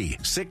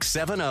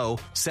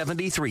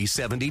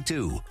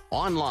 813-670-7372.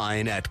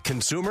 Online at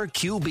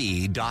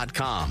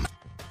ConsumerQB.com.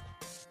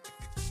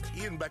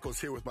 Ian Beckles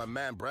here with my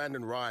man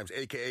Brandon Rhymes,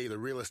 a.k.a. the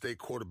Real Estate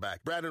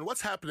Quarterback. Brandon, what's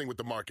happening with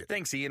the market?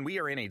 Thanks, Ian. We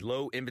are in a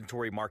low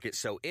inventory market,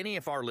 so any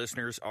of our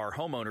listeners are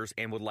homeowners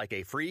and would like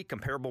a free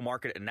comparable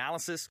market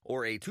analysis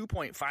or a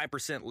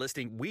 2.5%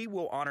 listing, we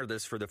will honor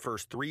this for the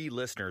first 3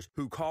 listeners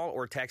who call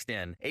or text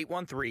in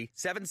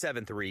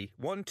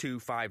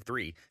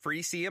 813-773-1253.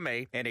 Free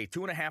CMA and a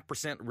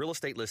 2.5% real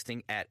estate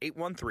listing at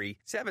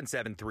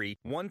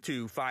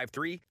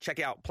 813-773-1253. Check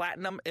out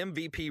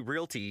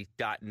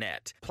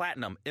PlatinumMVPRealty.net.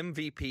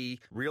 PlatinumMVPRealty.net.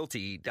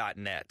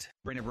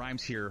 Brandon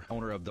Rhymes here,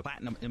 owner of the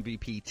Platinum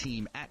MVP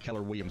team at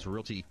Keller Williams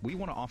Realty. We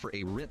want to offer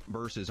a rent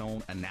versus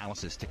own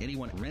analysis to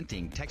anyone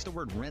renting. Text the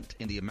word rent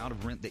and the amount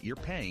of rent that you're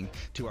paying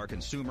to our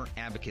consumer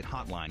advocate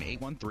hotline,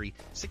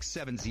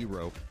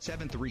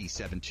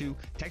 813-670-7372.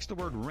 Text the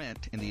word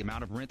rent and the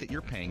amount of rent that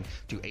you're paying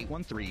to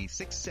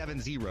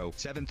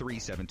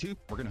 813-670-7372.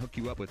 We're going to hook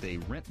you up with a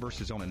rent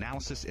versus own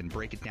analysis and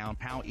break it down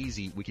how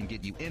easy we can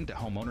get you into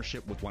home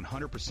ownership with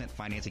 100%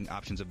 financing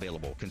options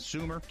available.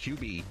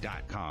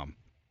 ConsumerQB.com.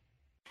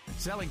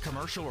 Selling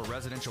commercial or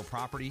residential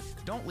property?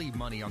 Don't leave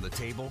money on the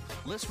table.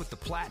 List with the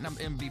Platinum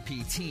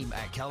MVP team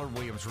at Keller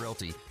Williams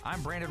Realty.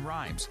 I'm Brandon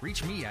Rhymes.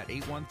 Reach me at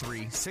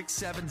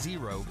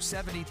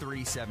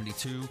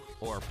 813-670-7372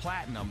 or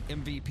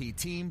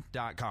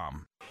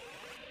PlatinumMVPteam.com.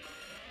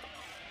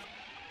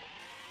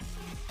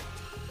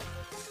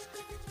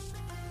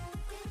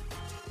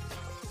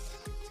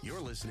 You're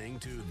listening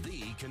to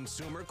the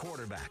consumer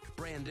quarterback,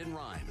 Brandon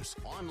Rhymes,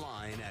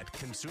 online at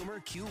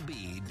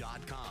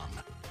consumerqb.com.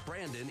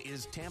 Brandon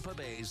is Tampa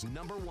Bay's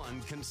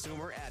 #1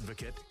 consumer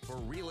advocate for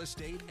real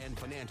estate and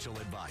financial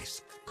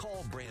advice.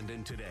 Call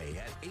Brandon today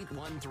at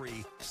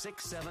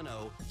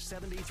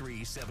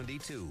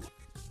 813-670-7372.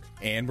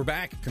 And we're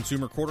back.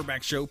 Consumer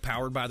Quarterback Show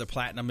powered by the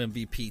Platinum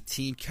MVP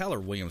team, Keller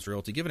Williams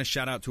Realty. Giving a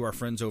shout out to our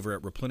friends over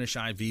at Replenish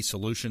IV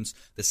Solutions,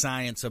 the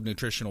science of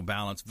nutritional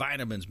balance,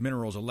 vitamins,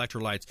 minerals,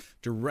 electrolytes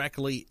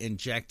directly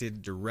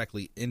injected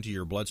directly into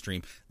your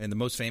bloodstream. And the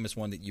most famous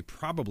one that you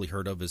probably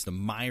heard of is the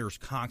Myers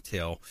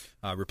Cocktail,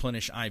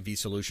 Replenish IV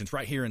Solutions,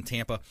 right here in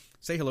Tampa.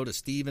 Say hello to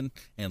Stephen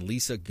and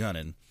Lisa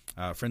Gunnan.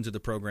 Friends of the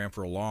program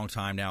for a long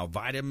time now.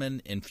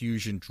 Vitamin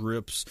infusion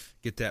drips.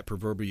 Get that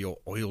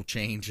proverbial oil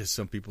change, as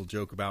some people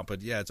joke about.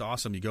 But, yeah, it's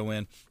awesome. You go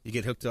in, you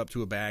get hooked up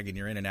to a bag, and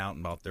you're in and out in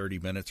about 30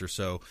 minutes or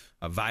so.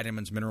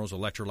 Vitamins, minerals,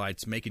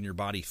 electrolytes, making your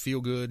body feel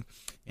good.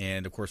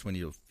 And, of course, when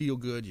you feel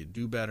good, you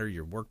do better,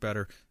 you work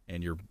better,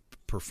 and you're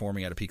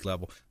performing at a peak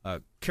level.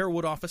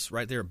 Carrollwood office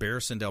right there at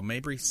Barrison Del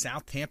Mabry.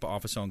 South Tampa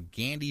office on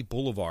Gandy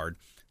Boulevard.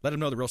 Let them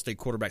know the Real Estate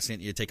Quarterback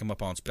sent you. Take them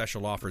up on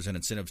special offers and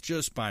incentives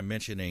just by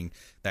mentioning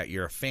that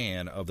you're a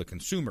fan of the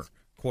Consumer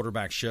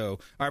Quarterback Show. All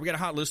right, we got a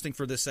hot listing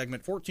for this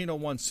segment,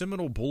 1401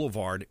 Seminole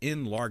Boulevard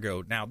in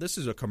Largo. Now, this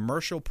is a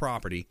commercial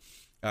property,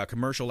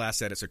 commercial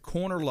asset. It's a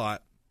corner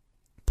lot,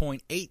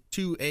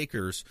 0.82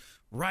 acres,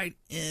 right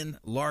in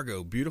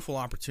Largo. Beautiful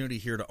opportunity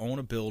here to own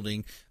a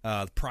building,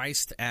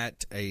 priced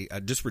at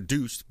just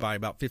reduced by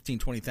about $15,000,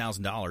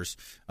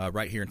 $20,000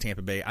 right here in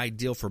Tampa Bay.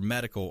 Ideal for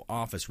medical,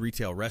 office,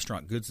 retail,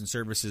 restaurant, goods and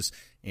services,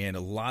 and a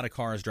lot of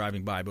cars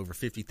driving by, over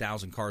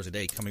 50,000 cars a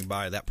day coming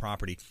by that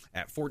property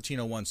at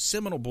 1401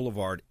 Seminole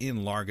Boulevard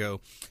in Largo.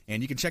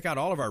 And you can check out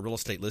all of our real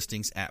estate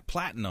listings at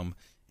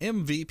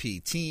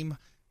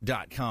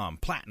PlatinumMVPTeam.com.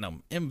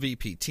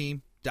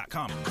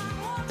 PlatinumMVPTeam.com.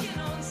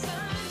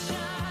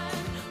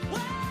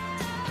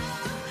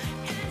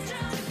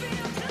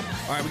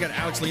 All right, we got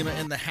Alex Lima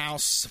in the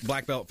house,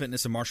 Black Belt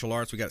Fitness and Martial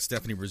Arts. We got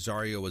Stephanie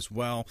Rosario as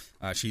well.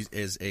 She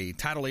is a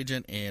title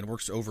agent and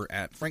works over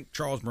at Frank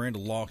Charles Miranda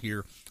Law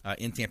here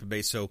in Tampa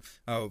Bay. So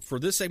for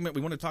this segment,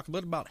 we want to talk a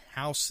little about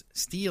house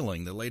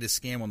stealing, the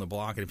latest scam on the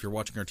block. And if you're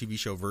watching our TV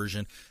show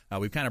version,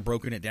 we've kind of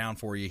broken it down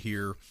for you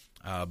here.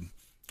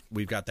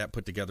 We've got that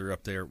put together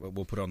up there.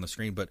 We'll put it on the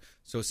screen. But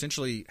so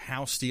essentially,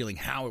 house stealing,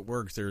 how it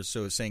works. There's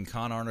saying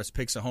con artist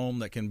picks a home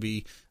that can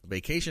be a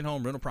vacation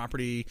home, rental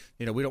property.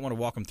 We don't want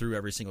to walk them through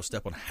every single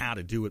step on how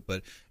to do it.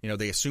 But,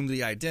 they assume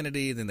the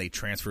identity, then they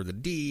transfer the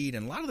deed.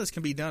 And a lot of this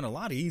can be done a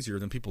lot easier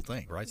than people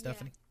think. Right,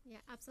 Stephanie? Yeah,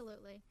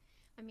 absolutely.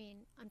 I mean,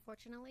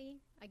 unfortunately,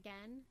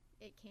 again,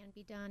 it can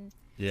be done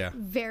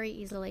very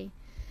easily.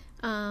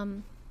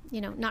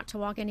 Not to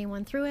walk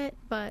anyone through it,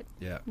 but,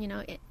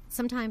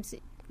 sometimes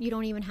you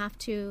don't even have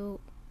to,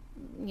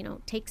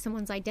 take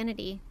someone's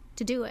identity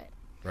to do it.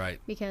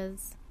 Right.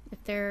 Because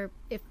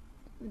if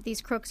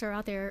these crooks are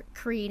out there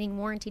creating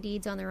warranty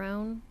deeds on their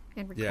own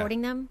and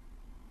recording them,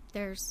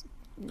 there's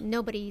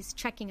nobody's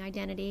checking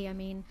identity. I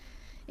mean,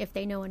 if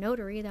they know a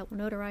notary that will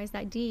notarize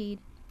that deed,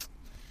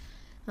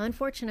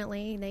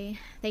 unfortunately,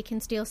 they can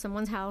steal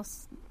someone's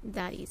house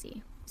that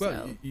easy.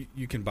 Well,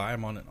 you can buy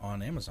them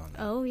on Amazon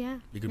now. Oh, yeah.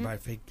 You can buy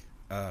fake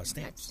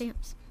stamps.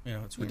 Stamps.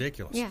 It's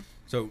ridiculous. Yeah.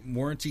 So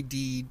warranty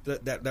deed,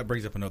 that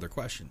brings up another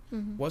question.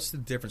 Mm-hmm. What's the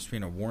difference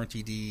between a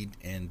warranty deed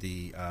and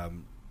the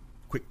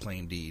quick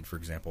claim deed, for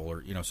example,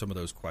 or, some of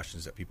those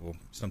questions that people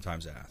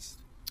sometimes ask?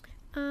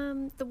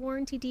 The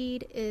warranty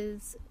deed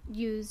is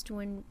used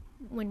when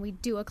we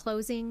do a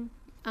closing.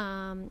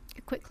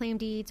 Quick claim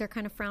deeds are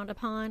kind of frowned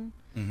upon.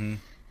 Mm-hmm.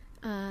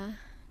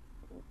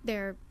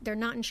 They're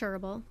not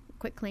insurable.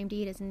 Quick claim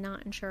deed is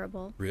not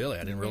insurable. Really? I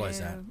didn't realize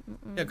that.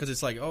 Mm-mm. Yeah, because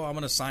it's like, I'm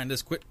going to sign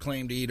this quick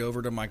claim deed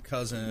over to my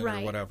cousin or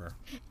whatever.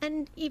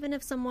 And even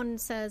if someone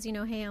says,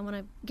 hey, I want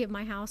to give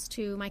my house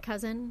to my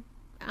cousin,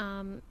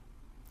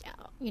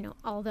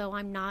 although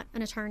I'm not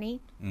an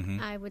attorney,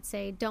 mm-hmm. I would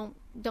say don't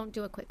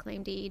do a quick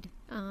claim deed.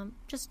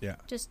 Just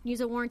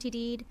use a warranty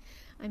deed.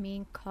 I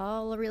mean,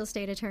 call a real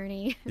estate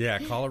attorney. Yeah,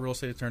 call a real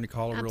estate attorney.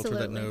 Call a Absolutely.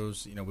 realtor that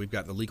knows. We've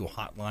got the legal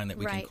hotline that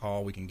we can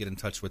call. We can get in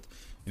touch with,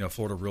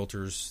 Florida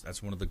realtors.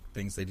 That's one of the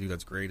things they do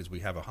that's great is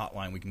we have a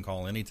hotline we can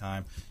call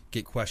anytime,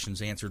 get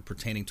questions answered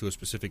pertaining to a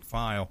specific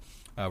file.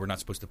 We're not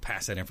supposed to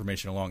pass that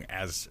information along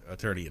as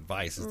attorney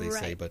advice, as they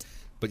say. But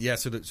yeah,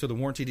 so the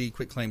warranty deed,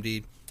 quick claim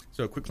deed.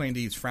 So a quick claim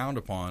deed is frowned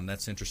upon.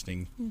 That's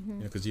interesting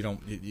because you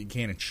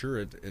can't insure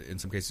it in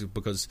some cases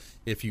because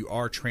if you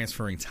are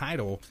transferring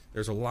title,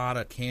 there's a lot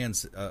of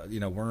cans,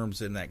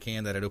 worms in that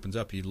can that it opens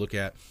up. You look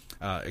at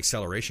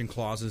acceleration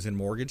clauses in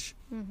mortgage,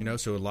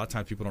 so a lot of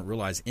times people don't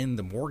realize in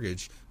the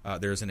mortgage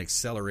there's an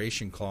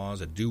acceleration clause,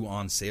 a due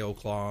on sale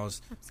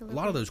clause. Absolutely. A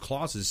lot of those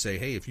clauses say,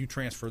 hey, if you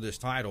transfer this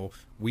title,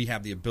 we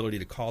have the ability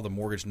to call the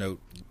mortgage note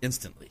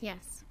instantly.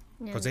 Yes.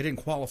 Because they didn't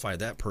qualify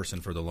that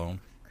person for the loan.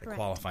 They Correct.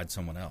 qualified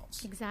someone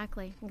else.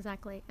 Exactly.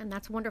 And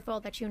that's wonderful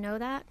that you know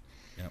that.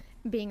 Yep.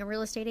 Being a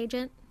real estate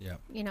agent, Yep.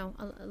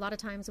 A lot of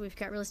times we've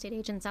got real estate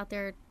agents out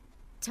there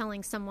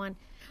telling someone,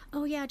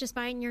 oh yeah, just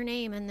buy it in your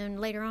name, and then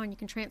later on you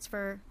can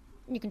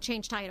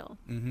change title.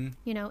 Mm-hmm.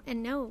 You know,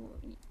 and no,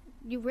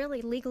 you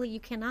really legally you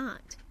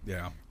cannot.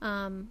 Yeah.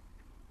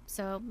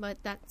 So, but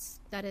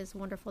that is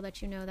wonderful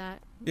that you know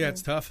that. Yeah,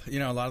 it's tough. You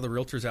know, a lot of the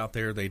realtors out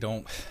there, they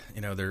don't,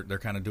 you know, they're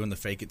kind of doing the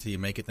fake it till you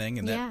make it thing,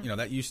 and that, you know,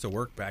 that used to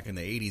work back in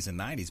the 80s and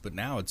 90s, but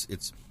now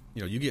it's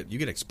you know, you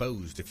get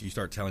exposed if you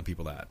start telling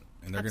people that,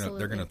 and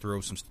they're gonna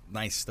throw some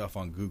nice stuff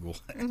on Google,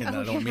 and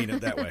I don't mean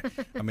it that way.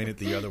 I mean it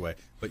the other way.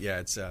 But yeah,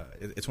 it's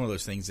one of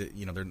those things that,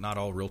 you know, they're not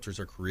all realtors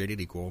are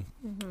created equal.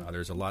 Mm-hmm.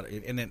 There's a lot,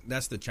 and then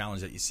that's the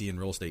challenge that you see in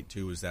real estate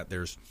too, is that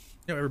there's,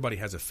 you know, everybody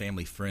has a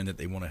family friend that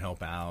they want to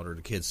help out, or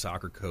the kid's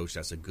soccer coach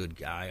that's a good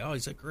guy. Oh,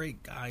 he's a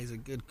great guy. He's a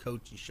good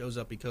coach. He shows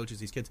up. He coaches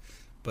these kids.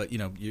 But, you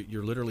know,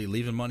 you're literally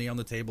leaving money on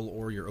the table,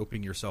 or you're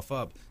opening yourself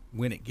up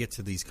when it gets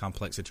to these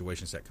complex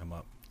situations that come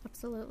up.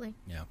 Absolutely.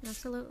 Yeah.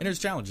 Absolutely. And there's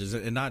challenges,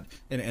 and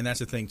that's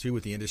the thing too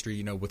with the industry.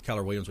 You know, with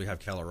Keller Williams, we have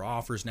Keller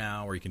offers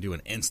now, or you can do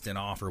an instant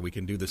offer. We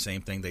can do the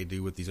same thing they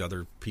do with these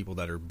other people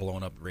that are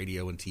blowing up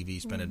radio and TV,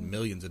 spending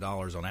millions of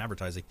dollars on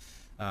advertising.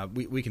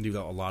 We can do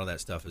a lot of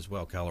that stuff as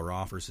well. Keller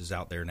offers is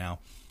out there now,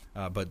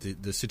 but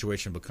the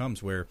situation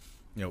becomes where,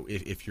 you know,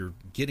 if you're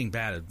getting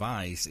bad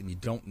advice and you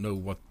don't know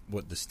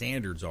what the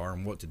standards are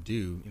and what to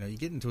do, you know, you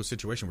get into a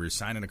situation where you're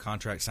signing a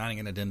contract,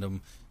 signing an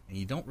addendum, and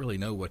you don't really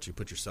know what you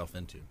put yourself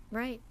into.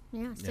 Right.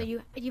 Yeah. So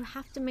you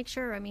have to make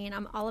sure. I mean,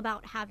 I'm all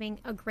about having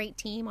a great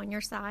team on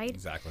your side.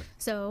 Exactly.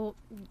 So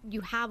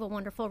you have a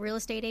wonderful real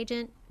estate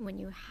agent. When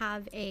you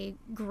have a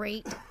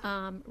great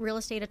real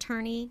estate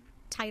attorney,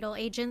 title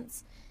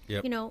agents,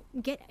 you know,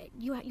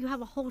 you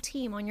have a whole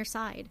team on your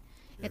side.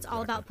 Yeah, it's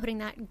all about putting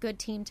that good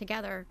team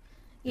together,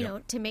 you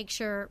know, to make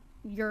sure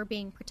you're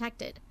being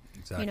protected.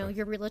 Exactly. You know,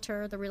 your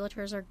realtor, the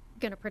realtors are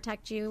going to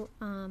protect you.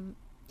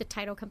 The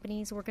title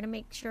companies, we're going to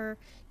make sure,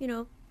 you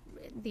know,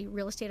 the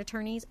real estate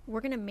attorneys,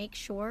 we're going to make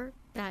sure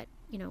that,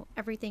 you know,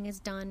 everything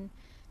is done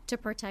to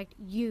protect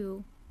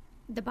you,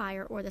 the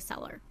buyer or the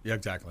seller. Yeah,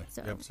 exactly.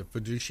 So, it's a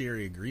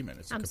fiduciary agreement.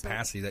 It's a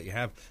capacity that you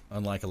have,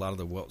 unlike a lot of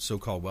the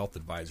so-called wealth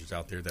advisors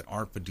out there that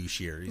aren't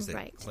fiduciaries,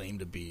 that claim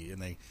to be.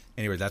 And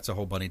anyway, that's a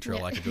whole bunny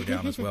trail I could go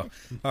down as well.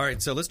 All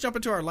right, so let's jump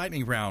into our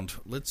lightning round.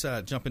 Let's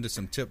jump into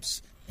some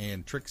tips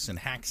and tricks and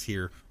hacks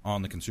here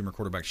on the Consumer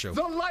Quarterback Show.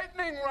 The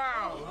lightning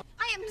round!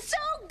 I am so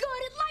good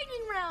at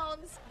lightning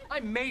rounds! I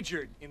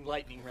majored in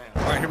lightning rounds.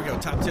 All right, here we go.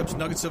 Top tips,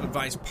 nuggets of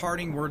advice,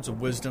 parting words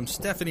of wisdom.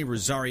 Stephanie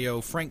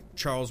Rosario, Frank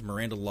Charles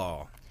Miranda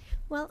Law.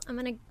 Well, I'm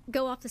going to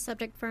go off the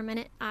subject for a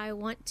minute. I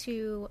want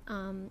to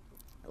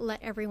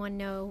let everyone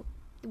know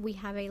we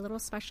have a little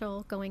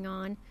special going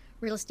on.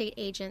 Real estate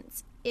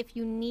agents, if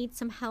you need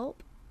some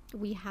help,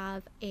 we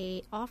have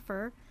a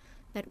offer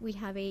that we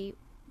have a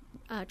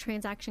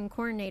transaction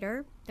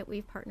coordinator that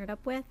we've partnered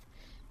up with.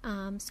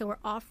 So we're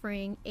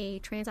offering a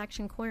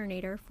transaction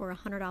coordinator for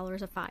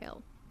 $100 a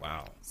file.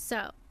 Wow.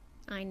 So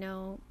I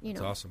know, you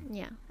know. That's awesome.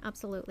 Yeah,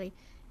 absolutely.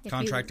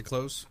 Contract to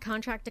close?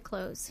 Contract to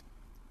close.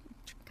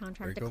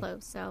 Contract to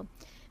close. So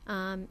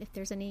if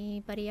there's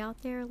anybody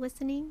out there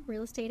listening,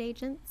 real estate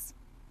agents,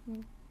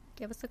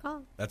 give us a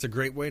call. That's a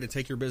great way to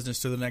take your business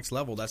to the next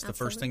level. That's the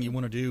first thing you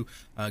want to do.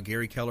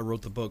 Gary Keller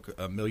wrote the book,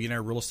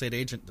 Millionaire Real Estate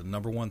Agent. The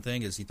number one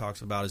thing is he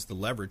talks about is the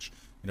leverage.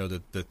 You know,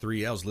 the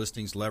 3 L's,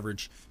 listings,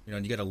 leverage. You know,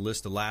 and you got to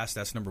list the last.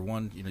 That's number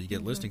one. You know, you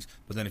get listings.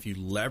 But then if you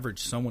leverage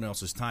someone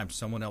else's time,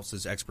 someone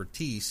else's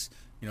expertise,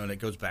 you know, and it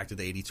goes back to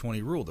the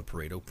 80-20 rule, the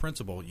Pareto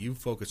principle. You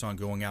focus on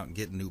going out and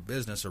getting new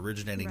business,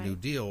 originating new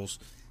deals,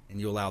 and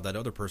you allow that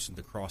other person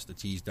to cross the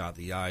T's, dot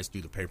the I's,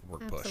 do the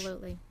paperwork push.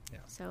 Absolutely. Yeah.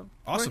 So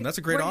awesome. That's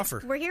a great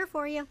offer. We're here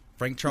for you.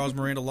 Frank Charles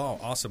Miranda Law.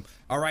 Awesome.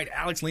 All right,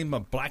 Alex Lima,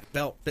 Black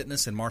Belt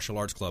Fitness and Martial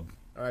Arts Club.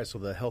 All right, so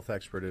the health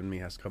expert in me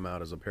has come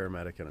out as a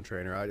paramedic and a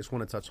trainer. I just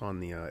want to touch on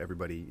the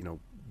everybody, you know,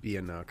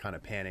 being kind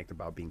of panicked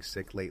about being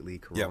sick lately,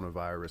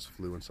 coronavirus,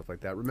 flu, and stuff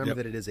like that. Remember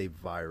that it is a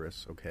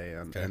virus, okay?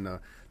 And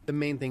the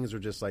main things are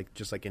just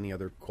like any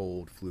other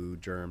cold, flu,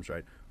 germs,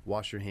 right?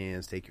 Wash your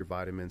hands, take your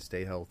vitamins,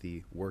 stay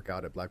healthy, work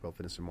out at Black Belt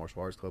Fitness and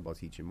Martial Arts Club. I'll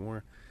teach you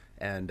more.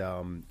 And,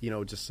 you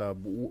know, just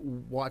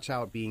watch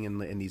out being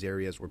in these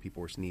areas where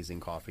people are sneezing,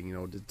 coughing. You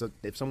know,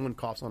 if someone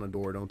coughs on a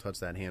door, don't touch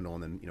that handle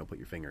and then, you know, put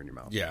your finger in your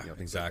mouth. Yeah, you know,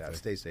 things like that.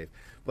 Stay safe.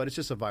 But it's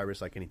just a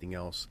virus like anything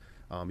else.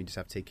 You just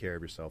have to take care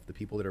of yourself. The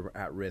people that are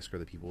at risk are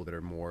the people that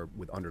are more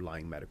with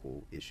underlying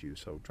medical issues.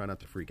 So try not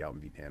to freak out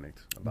and be panicked.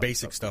 About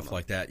basic stuff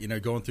like that. You know,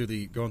 going through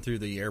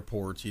the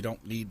airports, you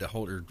don't need to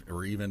hold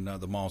or even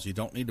the malls. You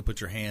don't need to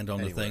put your hand on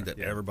the thing that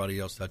everybody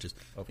else touches.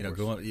 You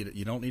know,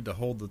 you don't need to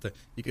hold the thing.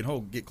 You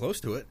can get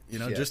close to it. You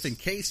know, just in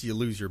case you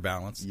lose your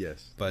balance.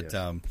 Yes. But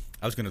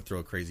I was going to throw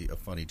a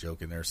funny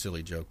joke in there, a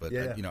silly joke. But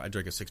you know, I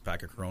drink a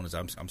 6-pack of Coronas.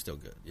 I'm still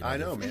good. You know, I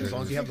know, man. As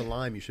long as you have the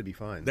lime, you should be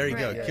fine. There you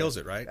go. It kills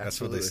it, right?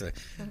 Absolutely. That's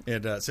what they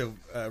say. And so,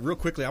 real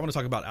quickly, I want to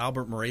talk about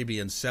Albert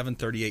Morabian's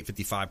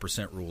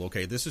 738-55% rule.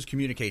 Okay, this is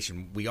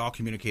communication. We all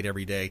communicate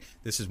every day.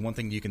 This is one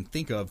thing you can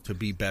think of to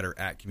be better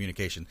at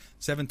communication.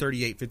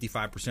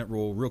 738-55%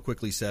 rule real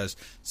quickly says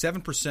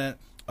 7%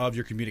 of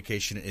your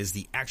communication is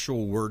the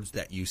actual words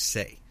that you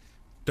say.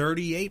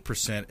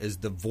 38% is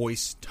the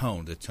voice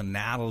tone, the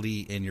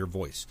tonality in your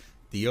voice.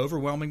 The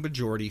overwhelming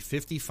majority,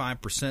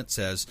 55%,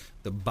 says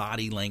the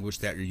body language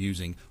that you're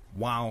using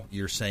while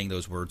you're saying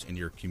those words and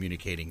you're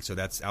communicating. So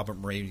that's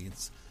Albert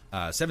Mehrabian's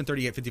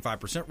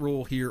 738-55%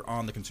 rule here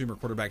on the Consumer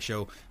Quarterback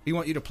Show. We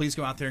want you to please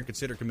go out there and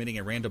consider committing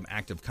a random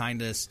act of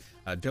kindness.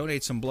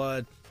 Donate some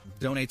blood,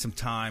 donate some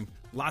time.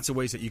 Lots of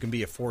ways that you can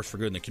be a force for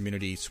good in the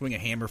community. Swing a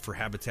hammer for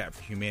Habitat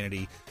for Humanity.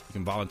 You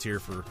can volunteer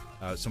for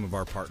some of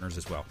our partners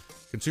as well.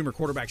 Consumer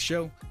Quarterback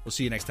Show. We'll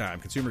see you next time.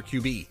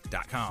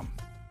 ConsumerQB.com.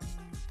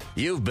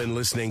 You've been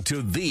listening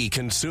to The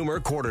Consumer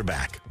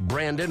Quarterback,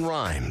 Brandon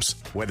Rhymes.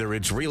 Whether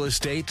it's real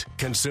estate,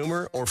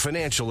 consumer, or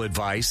financial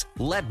advice,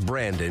 let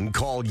Brandon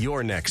call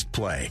your next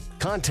play.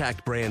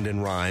 Contact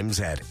Brandon Rhymes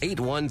at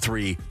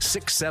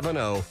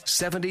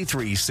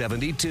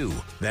 813-670-7372.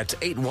 That's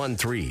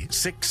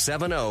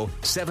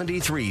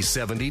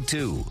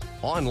 813-670-7372.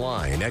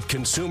 Online at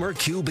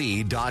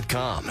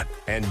ConsumerQB.com.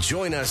 And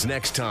join us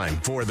next time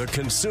for The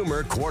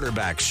Consumer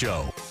Quarterback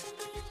Show.